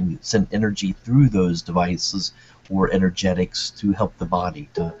 Maybe they can send energy through those devices or energetics to help the body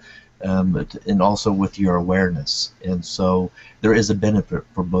and also with your awareness. And so there is a benefit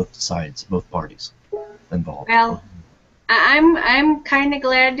for both sides, both parties involved. Well, I'm kind of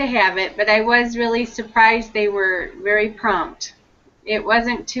glad to have it, but I was really surprised they were very prompt. it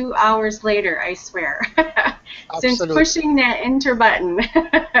wasn't 2 hours later, I swear. Since Absolutely. pushing that enter button.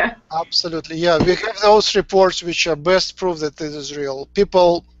 Absolutely. Yeah, we have those reports which are best proof that this is real.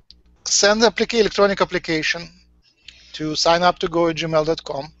 People send the electronic application to sign up to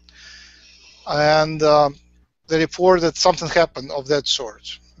go@gmail.com, and they report that something happened of that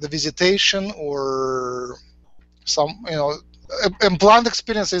sort. The visitation or some, implant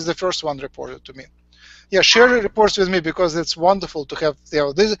experience is the first one reported to me. Yeah, share the reports with me because it's wonderful to have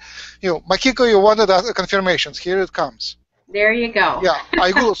this. Makiko, you wanted confirmations. Here it comes. There you go. Yeah,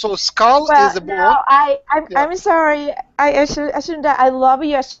 I go. So skull Well, is the no, ball. I'm sorry. I shouldn't. I love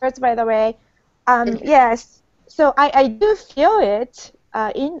your shirts, by the way. Yes. So I do feel it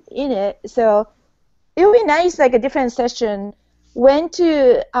in it. So it would be nice, like a different session, when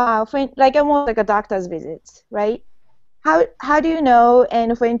to like almost like a doctor's visit, right? How do you know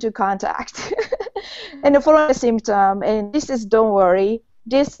and when to contact and follow the symptom, and this is don't worry,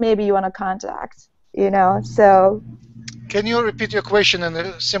 this maybe you want to contact, so. Can you repeat your question in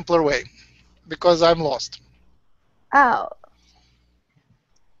a simpler way? Because I'm lost. Oh,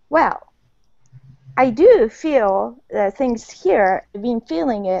 well, I do feel things here. I've been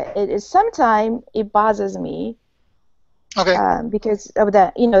feeling it. It is sometimes it bothers me. Okay. Because of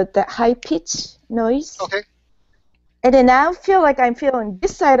the high pitch noise. Okay. And then now I feel like I'm feeling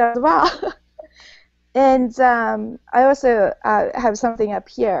this side as well. And I also have something up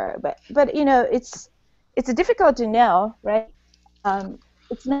here, but it's difficult to know, right?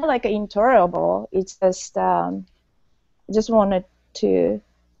 It's not like intolerable. It's just wanted to.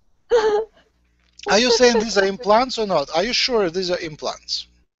 Are you saying these are implants or not? Are you sure these are implants?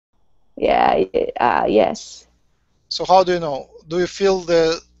 Yeah. Yes. So how do you know? Do you feel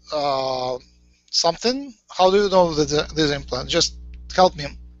the something? How do you know that these are implants? Just help me.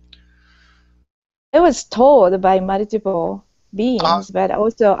 I was told by multiple beings, but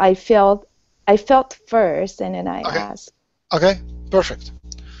also I felt first, and then I asked. Okay, perfect.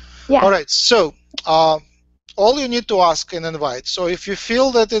 Yeah. All right. So all you need to ask and invite. So if you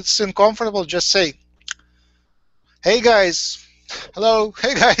feel that it's uncomfortable, just say, "Hey guys, hello.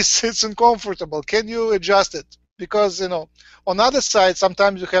 Hey guys, it's uncomfortable. Can you adjust it?" Because on the other side,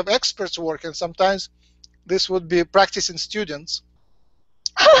 sometimes you have experts working. Sometimes this would be practicing students.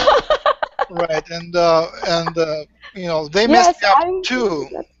 Right, and they messed me up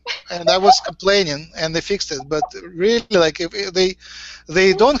too, and I was complaining, and they fixed it. But really, like, if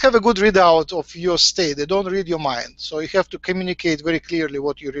they don't have a good readout of your state, they don't read your mind. So you have to communicate very clearly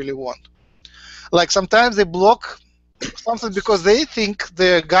what you really want. Like sometimes they block something because they think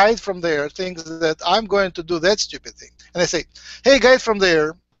their guide from there thinks that I'm going to do that stupid thing, and they say, "Hey, guide from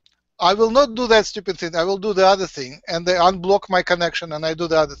there, I will not do that stupid thing. I will do the other thing," and they unblock my connection, and I do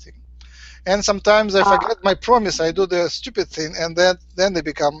the other thing. And sometimes I forget my promise. I do the stupid thing, and then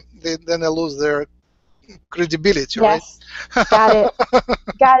they lose their credibility, right?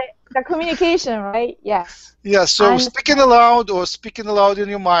 Got it. The communication, right? Yes. Yeah. So speaking aloud or speaking aloud in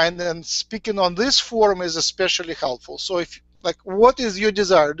your mind and speaking on this forum is especially helpful. So if what is your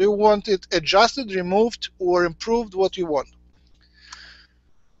desire? Do you want it adjusted, removed, or improved? What you want?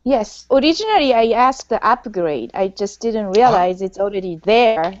 Yes. Originally, I asked the upgrade. I just didn't realize it's already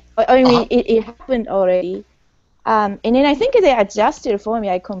there. I mean, it happened already. And then I think they adjusted for me.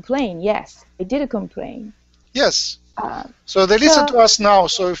 I complained. Yes, I did complain. Yes. So they listen to us now.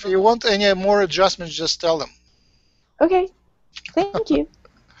 So if you want any more adjustments, just tell them. Okay. Thank you.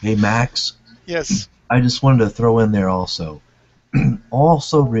 Hey, Max. Yes. I just wanted to throw in there also.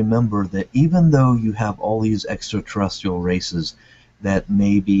 Also remember that even though you have all these extraterrestrial races that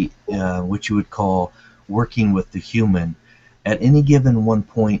may be what you would call working with the human, at any given one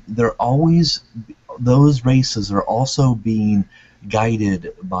point, those races are also being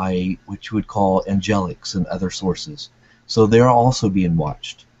guided by what you would call angelics and other sources. So they're also being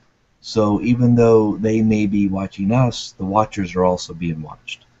watched. So even though they may be watching us, the watchers are also being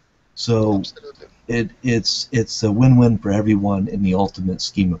watched. So it's a win-win for everyone in the ultimate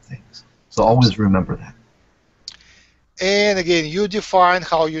scheme of things. So always remember that. And again, you define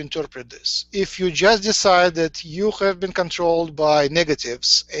how you interpret this. If you just decide that you have been controlled by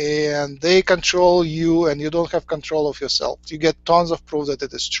negatives and they control you and you don't have control of yourself, you get tons of proof that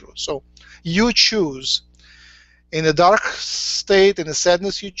it is true. So you choose. In a dark state, in a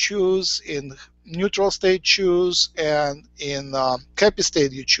sadness, you choose. In neutral state, choose. And in happy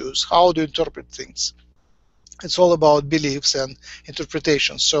state, you choose. How do you interpret things? It's all about beliefs and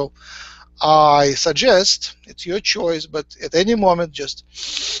interpretation. So I suggest, it's your choice, but at any moment just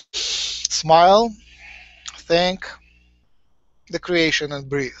smile, thank the creation, and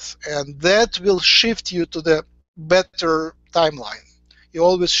breathe. And that will shift you to the better timeline. You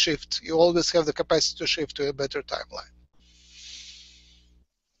always shift. You always have the capacity to shift to a better timeline.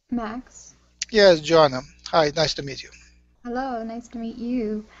 Max? Yes, Joanna. Hi, nice to meet you. Hello, nice to meet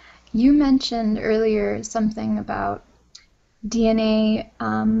you. You mentioned earlier something about DNA,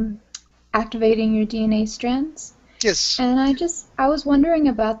 activating your DNA strands. Yes. And I was wondering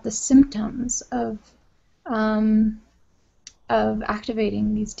about the symptoms of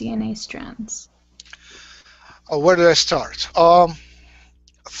activating these DNA strands. Where do I start?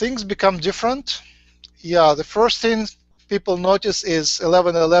 Things become different. Yeah, the first thing people notice is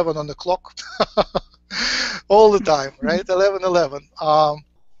 11:11 on the clock. All the time, right? 11:11.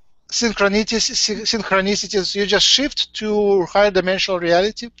 Synchronicities, you just shift to higher dimensional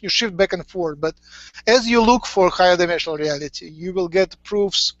reality. You shift back and forth, but as you look for higher dimensional reality, you will get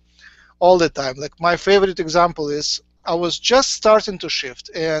proofs all the time. Like my favorite example is I was just starting to shift,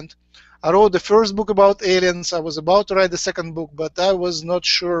 and I wrote the first book about aliens. I was about to write the second book, but I was not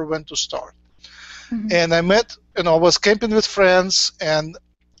sure when to start. And I met, I was camping with friends, and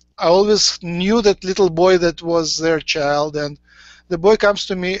I always knew that little boy that was their child, and the boy comes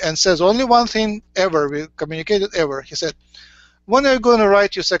to me and says only one thing ever, we communicated ever. He said, when are you going to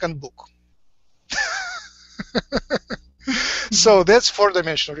write your second book? So that's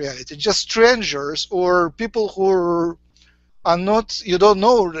four-dimensional reality. Just strangers or people who are not, you don't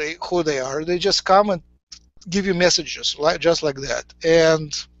know who they are. They just come and give you messages, just like that.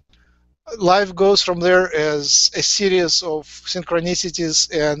 And life goes from there as a series of synchronicities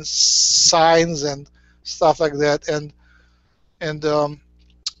and signs and stuff like that. And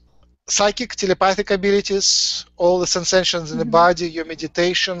psychic, telepathic abilities, all the sensations in the body, your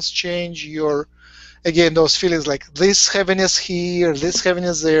meditations change, your, again, those feelings like this heaviness here, this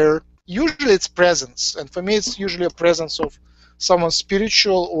heaviness there. Usually it's presence, and for me it's usually a presence of someone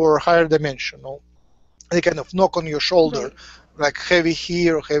spiritual or higher dimensional. They kind of knock on your shoulder, like heavy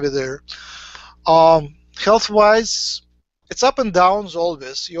here or heavy there. Health-wise, it's up and downs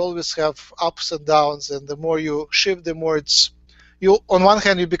always. You always have ups and downs, and the more you shift, the more it's, you, on one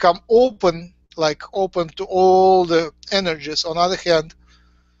hand, you become open, like open to all the energies. On the other hand,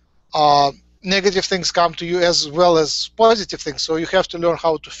 negative things come to you as well as positive things. So you have to learn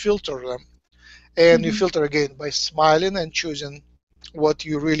how to filter them. And you filter again by smiling and choosing what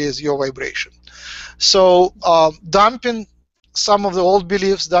you really is your vibration. So dumping some of the old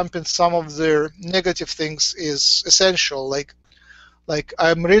beliefs, dumping some of their negative things is essential. Like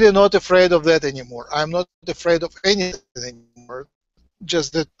I'm really not afraid of that anymore. I'm not afraid of anything anymore.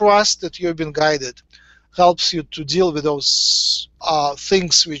 Just the trust that you've been guided helps you to deal with those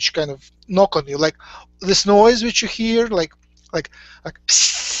things which kind of knock on you, like this noise which you hear, like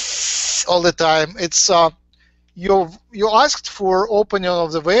psst, all the time. It's you asked for opening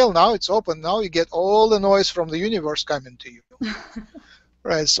of the veil. Now it's open. Now you get all the noise from the universe coming to you.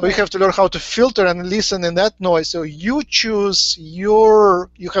 Right, so you have to learn how to filter and listen in that noise. So you choose you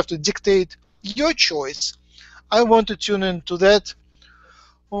have to dictate your choice. I want to tune into that,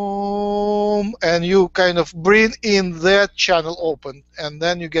 and you kind of bring in that channel open, and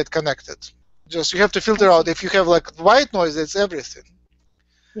then you get connected. Just you have to filter out. If you have like white noise, that's everything.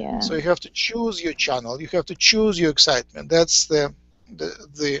 Yeah. So you have to choose your channel. You have to choose your excitement. That's the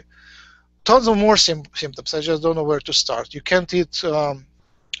tons of more symptoms. I just don't know where to start. You can't eat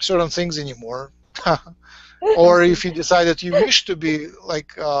certain things anymore, or if you decide that you wish to be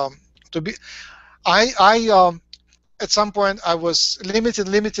like I at some point I was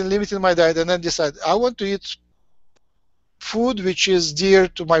limiting my diet, and then decided I want to eat food which is dear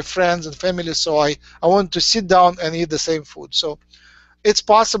to my friends and family. So I want to sit down and eat the same food. So it's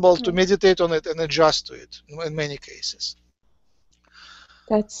possible to meditate on it and adjust to it in many cases.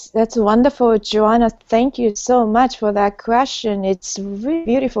 That's wonderful, Joanna. Thank you so much for that question. It's really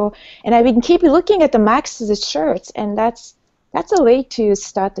beautiful, and I've been keep looking at the Max's shirts, and that's a way to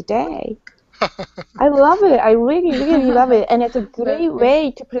start the day. I love it. I really, really love it, and it's a great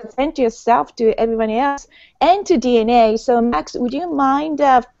way to present yourself to everyone else and to DNA. So, Max, would you mind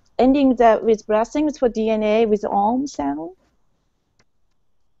ending with blessings for DNA with Om sound?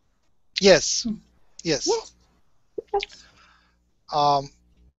 Yes. Yes.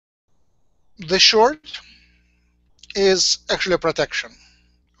 The short is actually a protection.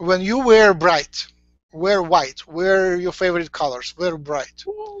 When you wear bright, wear white, wear your favorite colors, wear bright.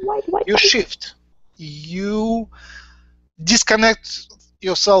 White, you shift. You disconnect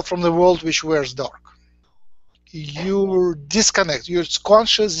yourself from the world which wears dark. You disconnect. Your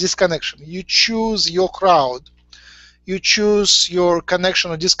conscious disconnection. You choose your crowd. You choose your connection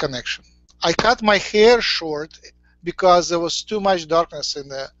or disconnection. I cut my hair short because there was too much darkness in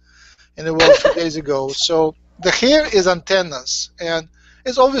the world a few days ago. So the hair is antennas, and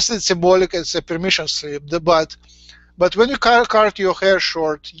It's obviously symbolic. It's a permission slip. But when you cut your hair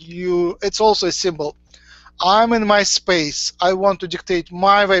short, it's also a symbol. I'm in my space. I want to dictate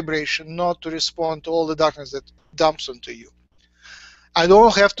my vibration, not to respond to all the darkness that dumps onto you. I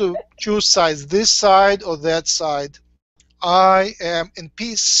don't have to choose sides, this side or that side. I am in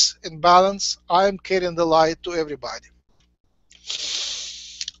peace, in balance. I am carrying the light to everybody.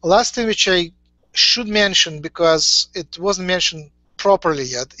 Last thing which I should mention, because it wasn't mentioned properly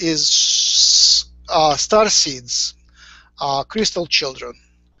yet, is starseeds, crystal children,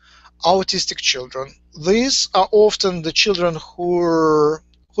 autistic children. These are often the children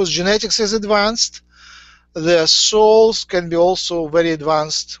whose genetics is advanced. Their souls can be also very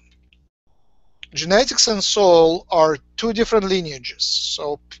advanced. Genetics and soul are two different lineages,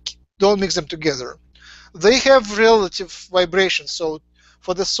 so don't mix them together. They have relative vibrations, so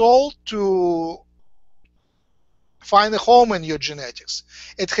for the soul to find a home in your genetics,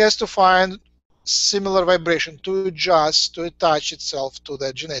 it has to find similar vibration to adjust, to attach itself to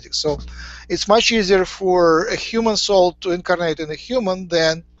that genetics. So it's much easier for a human soul to incarnate in a human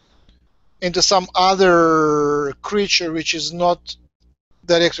than into some other creature which is not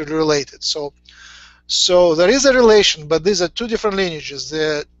directly related. So there is a relation, but these are two different lineages,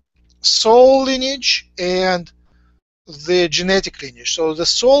 the soul lineage and the genetic lineage. So the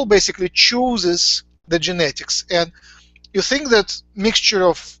soul basically chooses the genetics, and you think that mixture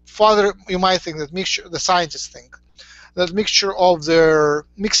of father, you might think that mixture, the scientists think that mixture of their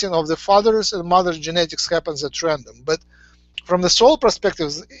mixing of the father's and mother's genetics happens at random, but from the soul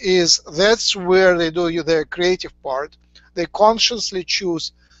perspective that's where they do their creative part. They consciously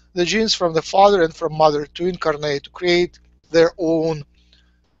choose the genes from the father and from mother to incarnate, to create their own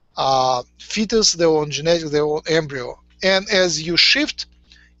fetus, their own genetics, their own embryo. And as you shift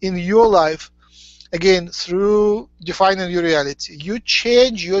in your life, again, through defining your reality, you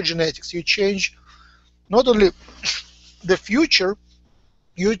change your genetics. You change not only the future,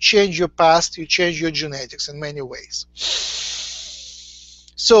 you change your past, you change your genetics in many ways.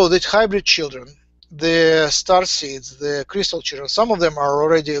 So the hybrid children, the starseeds, the crystal children, some of them are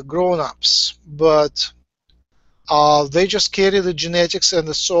already grown-ups, but they just carry the genetics and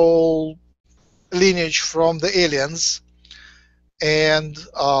the soul lineage from the aliens. And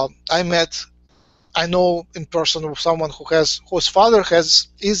I know in person of someone whose father is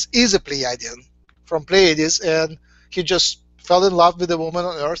a Pleiadian from Pleiades, and he just fell in love with a woman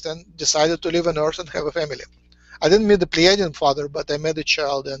on Earth and decided to live on Earth and have a family. I didn't meet the Pleiadian father, but I met the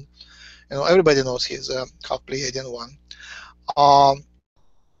child, and everybody knows he's a half Pleiadian one.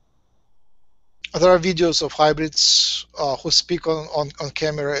 There are videos of hybrids who speak on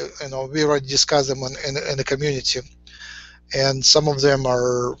camera. We already discussed them in the community, and some of them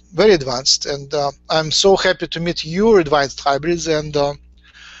are very advanced. And I'm so happy to meet your advanced hybrids and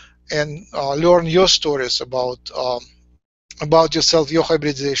learn your stories about yourself, your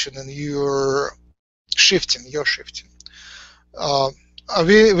hybridization, and your shifting.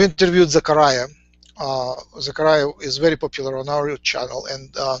 We interviewed Zachariah. Zachariah is very popular on our channel,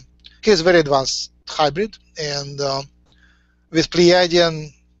 and he is very advanced hybrid, and with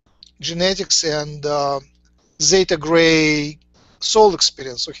Pleiadian genetics and Zeta Gray soul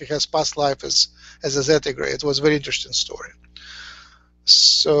experience. So he has past life as a Zeta Gray. It was a very interesting story.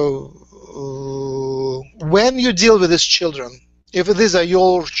 So when you deal with these children, if these are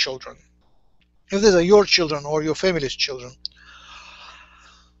your children, or your family's children,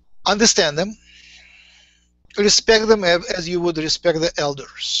 understand them, respect them as you would respect the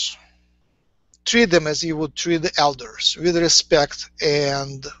elders. Treat them as you would treat the elders, with respect,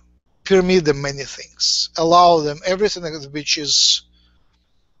 and permit them many things. Allow them everything which is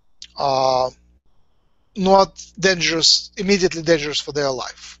not dangerous, immediately dangerous for their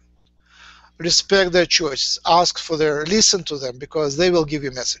life. Respect their choices. Listen to them, because they will give you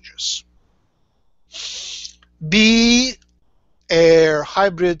messages. Be a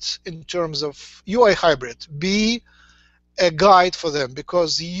hybrid in terms of you are a hybrid. Be a guide for them,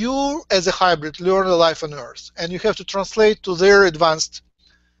 because you as a hybrid learn a life on Earth, and you have to translate to their advanced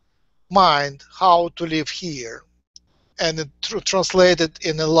mind how to live here, and translate it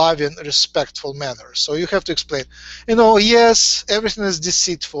in a loving, respectful manner. So you have to explain, yes, everything is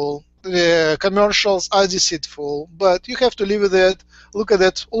deceitful, the commercials are deceitful, but you have to live with it. Look at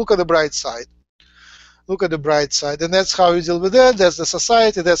it. Look at the bright side. Look at the bright side, and that's how you deal with it. That's the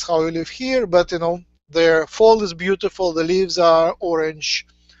society. That's how you live here. But their fall is beautiful. The leaves are orange.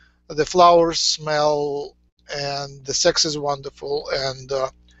 The flowers smell, and the sex is wonderful. And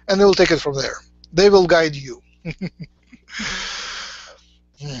they will take it from there. They will guide you.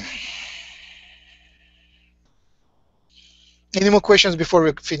 Any more questions before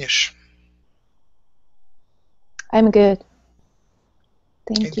we finish? I'm good.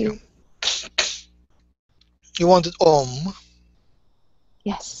 Thank Thank you. you. You wanted Om.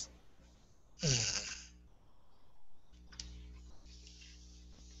 Yes.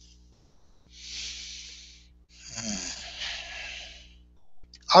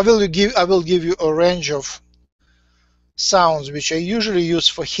 I will give you a range of sounds which I usually use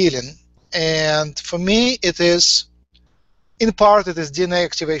for healing, and for me it is, in part, it is DNA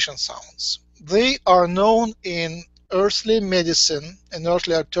activation sounds. They are known in earthly medicine and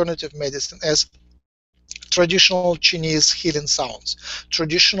earthly alternative medicine as traditional Chinese healing sounds.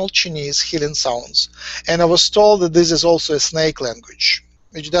 Traditional Chinese healing sounds. And I was told that this is also a snake language,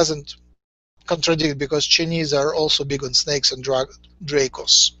 which doesn't contradict because Chinese are also big on snakes and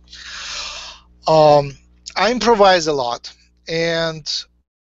Dracos. I improvise a lot, and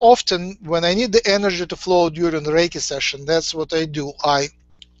often when I need the energy to flow during the Reiki session, that's what I do. I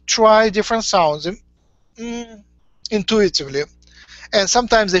try different sounds intuitively, and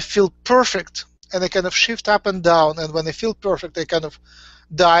sometimes they feel perfect, and I kind of shift up and down, and when they feel perfect, I kind of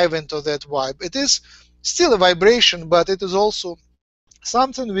dive into that vibe. It is still a vibration, but it is also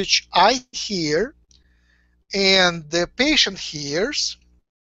something which I hear and the patient hears,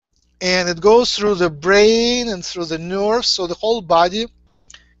 and it goes through the brain and through the nerves, so the whole body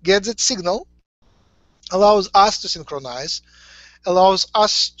gets that signal, allows us to synchronize, allows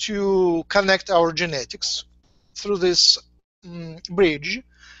us to connect our genetics through this bridge.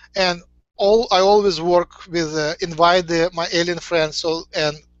 And I always work with invite my alien friends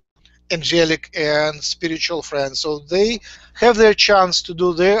and angelic and spiritual friends, so they have their chance to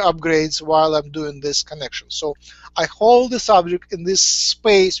do their upgrades while I'm doing this connection. So I hold the subject in this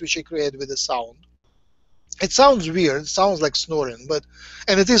space which I create with the sound. It sounds weird, it sounds like snoring,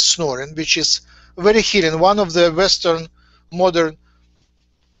 and it is snoring, which is very healing. One of the Western modern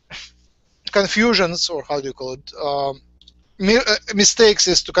confusions, or how do you call it, mistakes,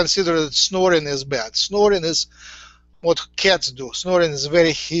 is to consider that snoring is bad. Snoring is what cats do. Snoring is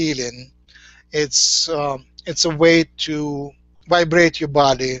very healing. It's a way to vibrate your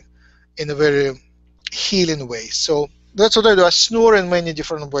body in a very healing way. So that's what I do. I snore in many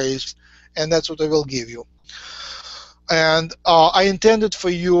different ways, and that's what I will give you. And I intended for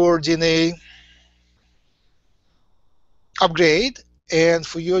your DNA upgrade and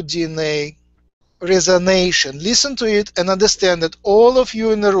for your DNA resonation. Listen to it and understand that all of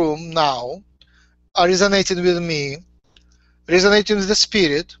you in the room now are resonating with me, resonating with the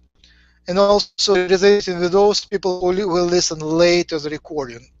spirit, and also resonating with those people who will listen late to the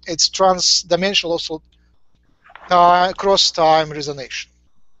recording. It's trans-dimensional, also cross-time resonation.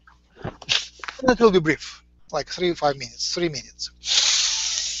 And it will be brief, like 3 minutes.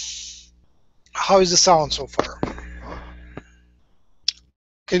 How is the sound so far?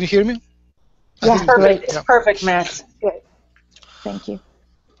 Can you hear me? Yeah, Perfect. It's Yeah. perfect, Max. good. Thank you.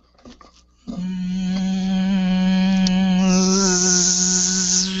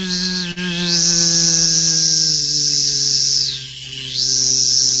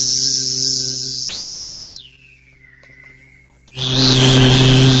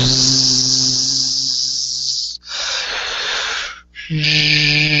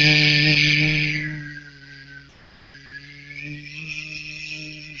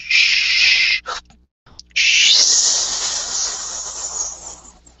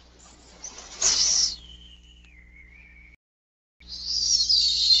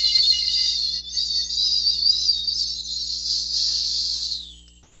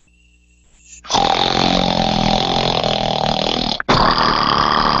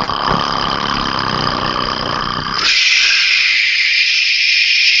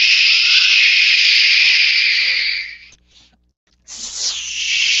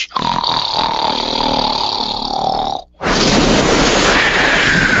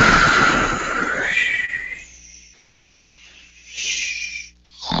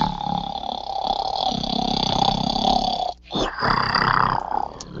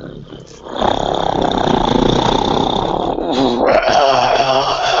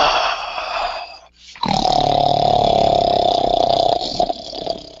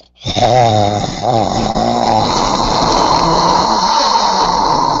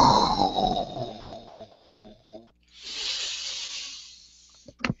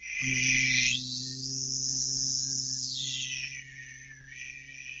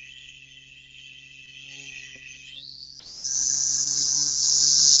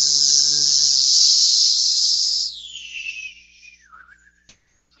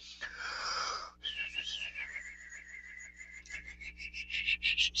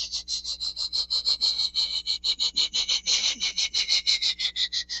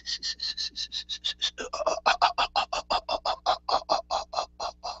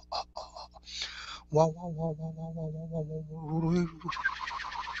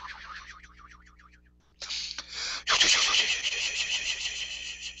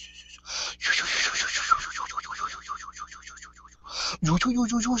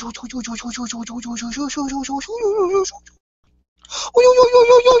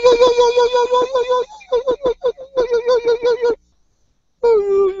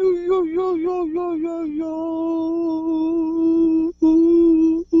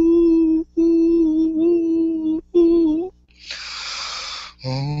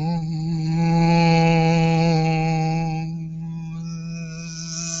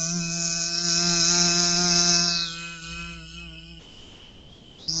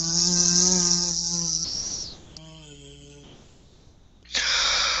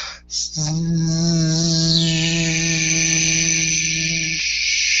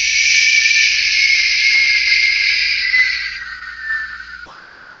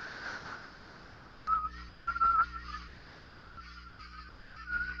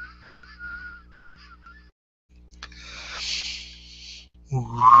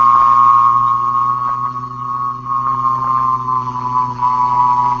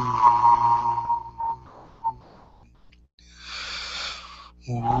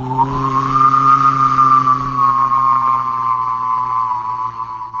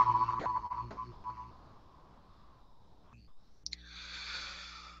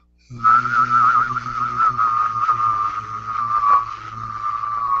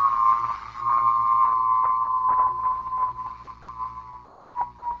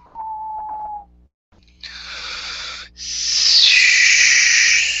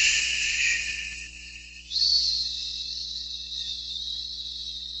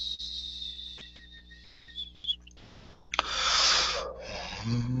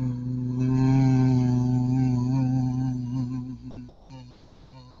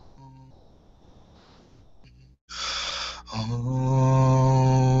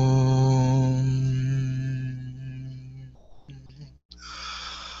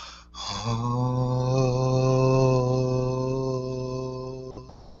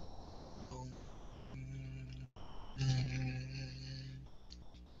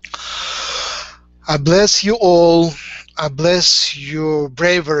 I bless you all. I bless your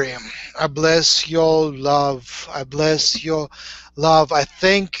bravery. I bless your love. I bless your love. I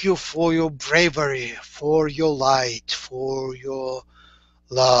thank you for your bravery, for your light, for your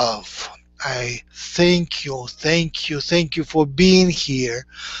love. I thank you for being here,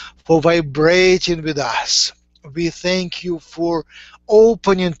 for vibrating with us. We thank you for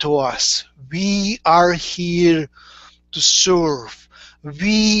opening to us. We are here to serve.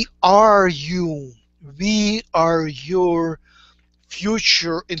 We are you. We are your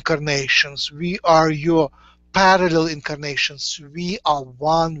future incarnations. We are your parallel incarnations. We are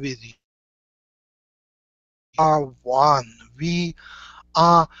one with you. Are one. We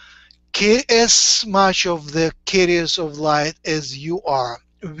are as much of the carriers of light as you are.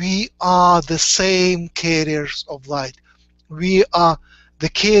 We are the same carriers of light. We are the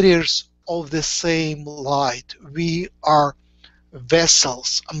carriers of the same light. We are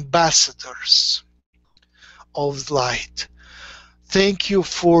vessels, ambassadors of light. Thank you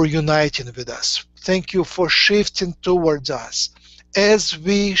for uniting with us. Thank you for shifting towards us. As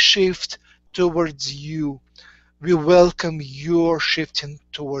we shift towards you, we welcome your shifting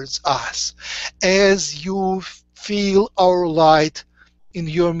towards us. As you feel our light in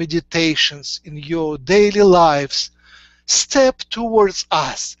your meditations, in your daily lives, step towards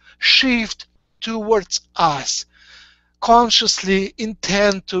us, shift towards us, consciously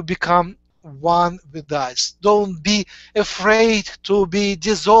intend to become one with us. Don't be afraid to be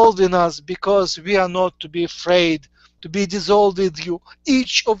dissolved in us, because we are not to be afraid to be dissolved with you.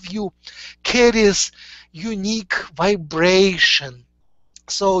 Each of you carries unique vibration,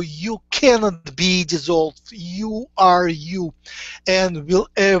 so you cannot be dissolved. You are you and will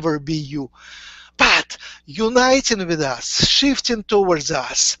ever be you. But uniting with us, shifting towards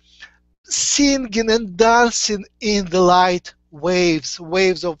us, singing and dancing in the light waves,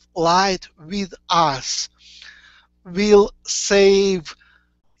 waves of light with us, will save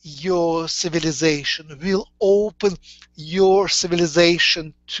your civilization, will open your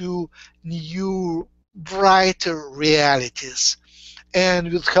civilization to new, brighter realities,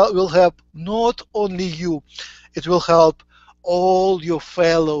 and will help not only you, it will help all your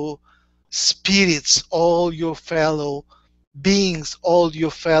fellow spirits, all your fellow beings, all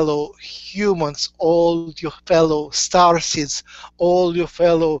your fellow humans, all your fellow star seeds, all your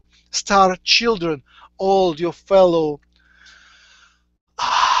fellow star children, all your fellow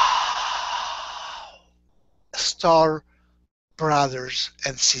star brothers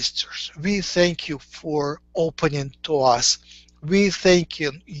and sisters. We thank you for opening to us. We thank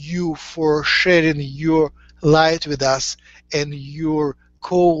you for sharing your light with us and your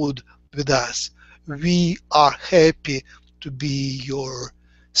code with us. We are happy to be your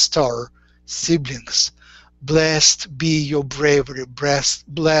star siblings. Blessed be your bravery,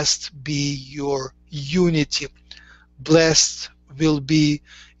 blessed be your unity, blessed will be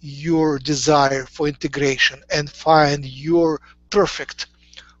your desire for integration and find your perfect,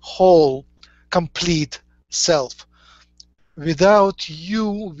 whole, complete self. Without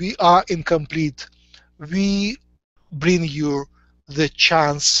you, we are incomplete. We bring you the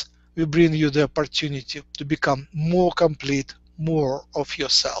chance, we bring you the opportunity to become more complete, more of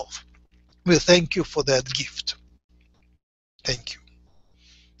yourself. We thank you for that gift. Thank you.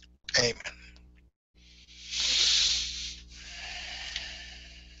 Amen.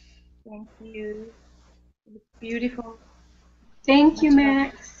 Thank you. It's beautiful. Thank you,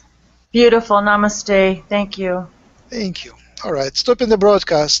 Max. Beautiful. Namaste. Thank you. Thank you. All right, stopping the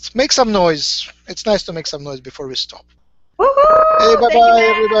broadcast. Make some noise. It's nice to make some noise before we stop. Woohoo! Hey, bye-bye,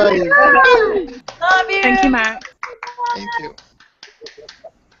 everybody. Love you. Thank you, Max. Thank you.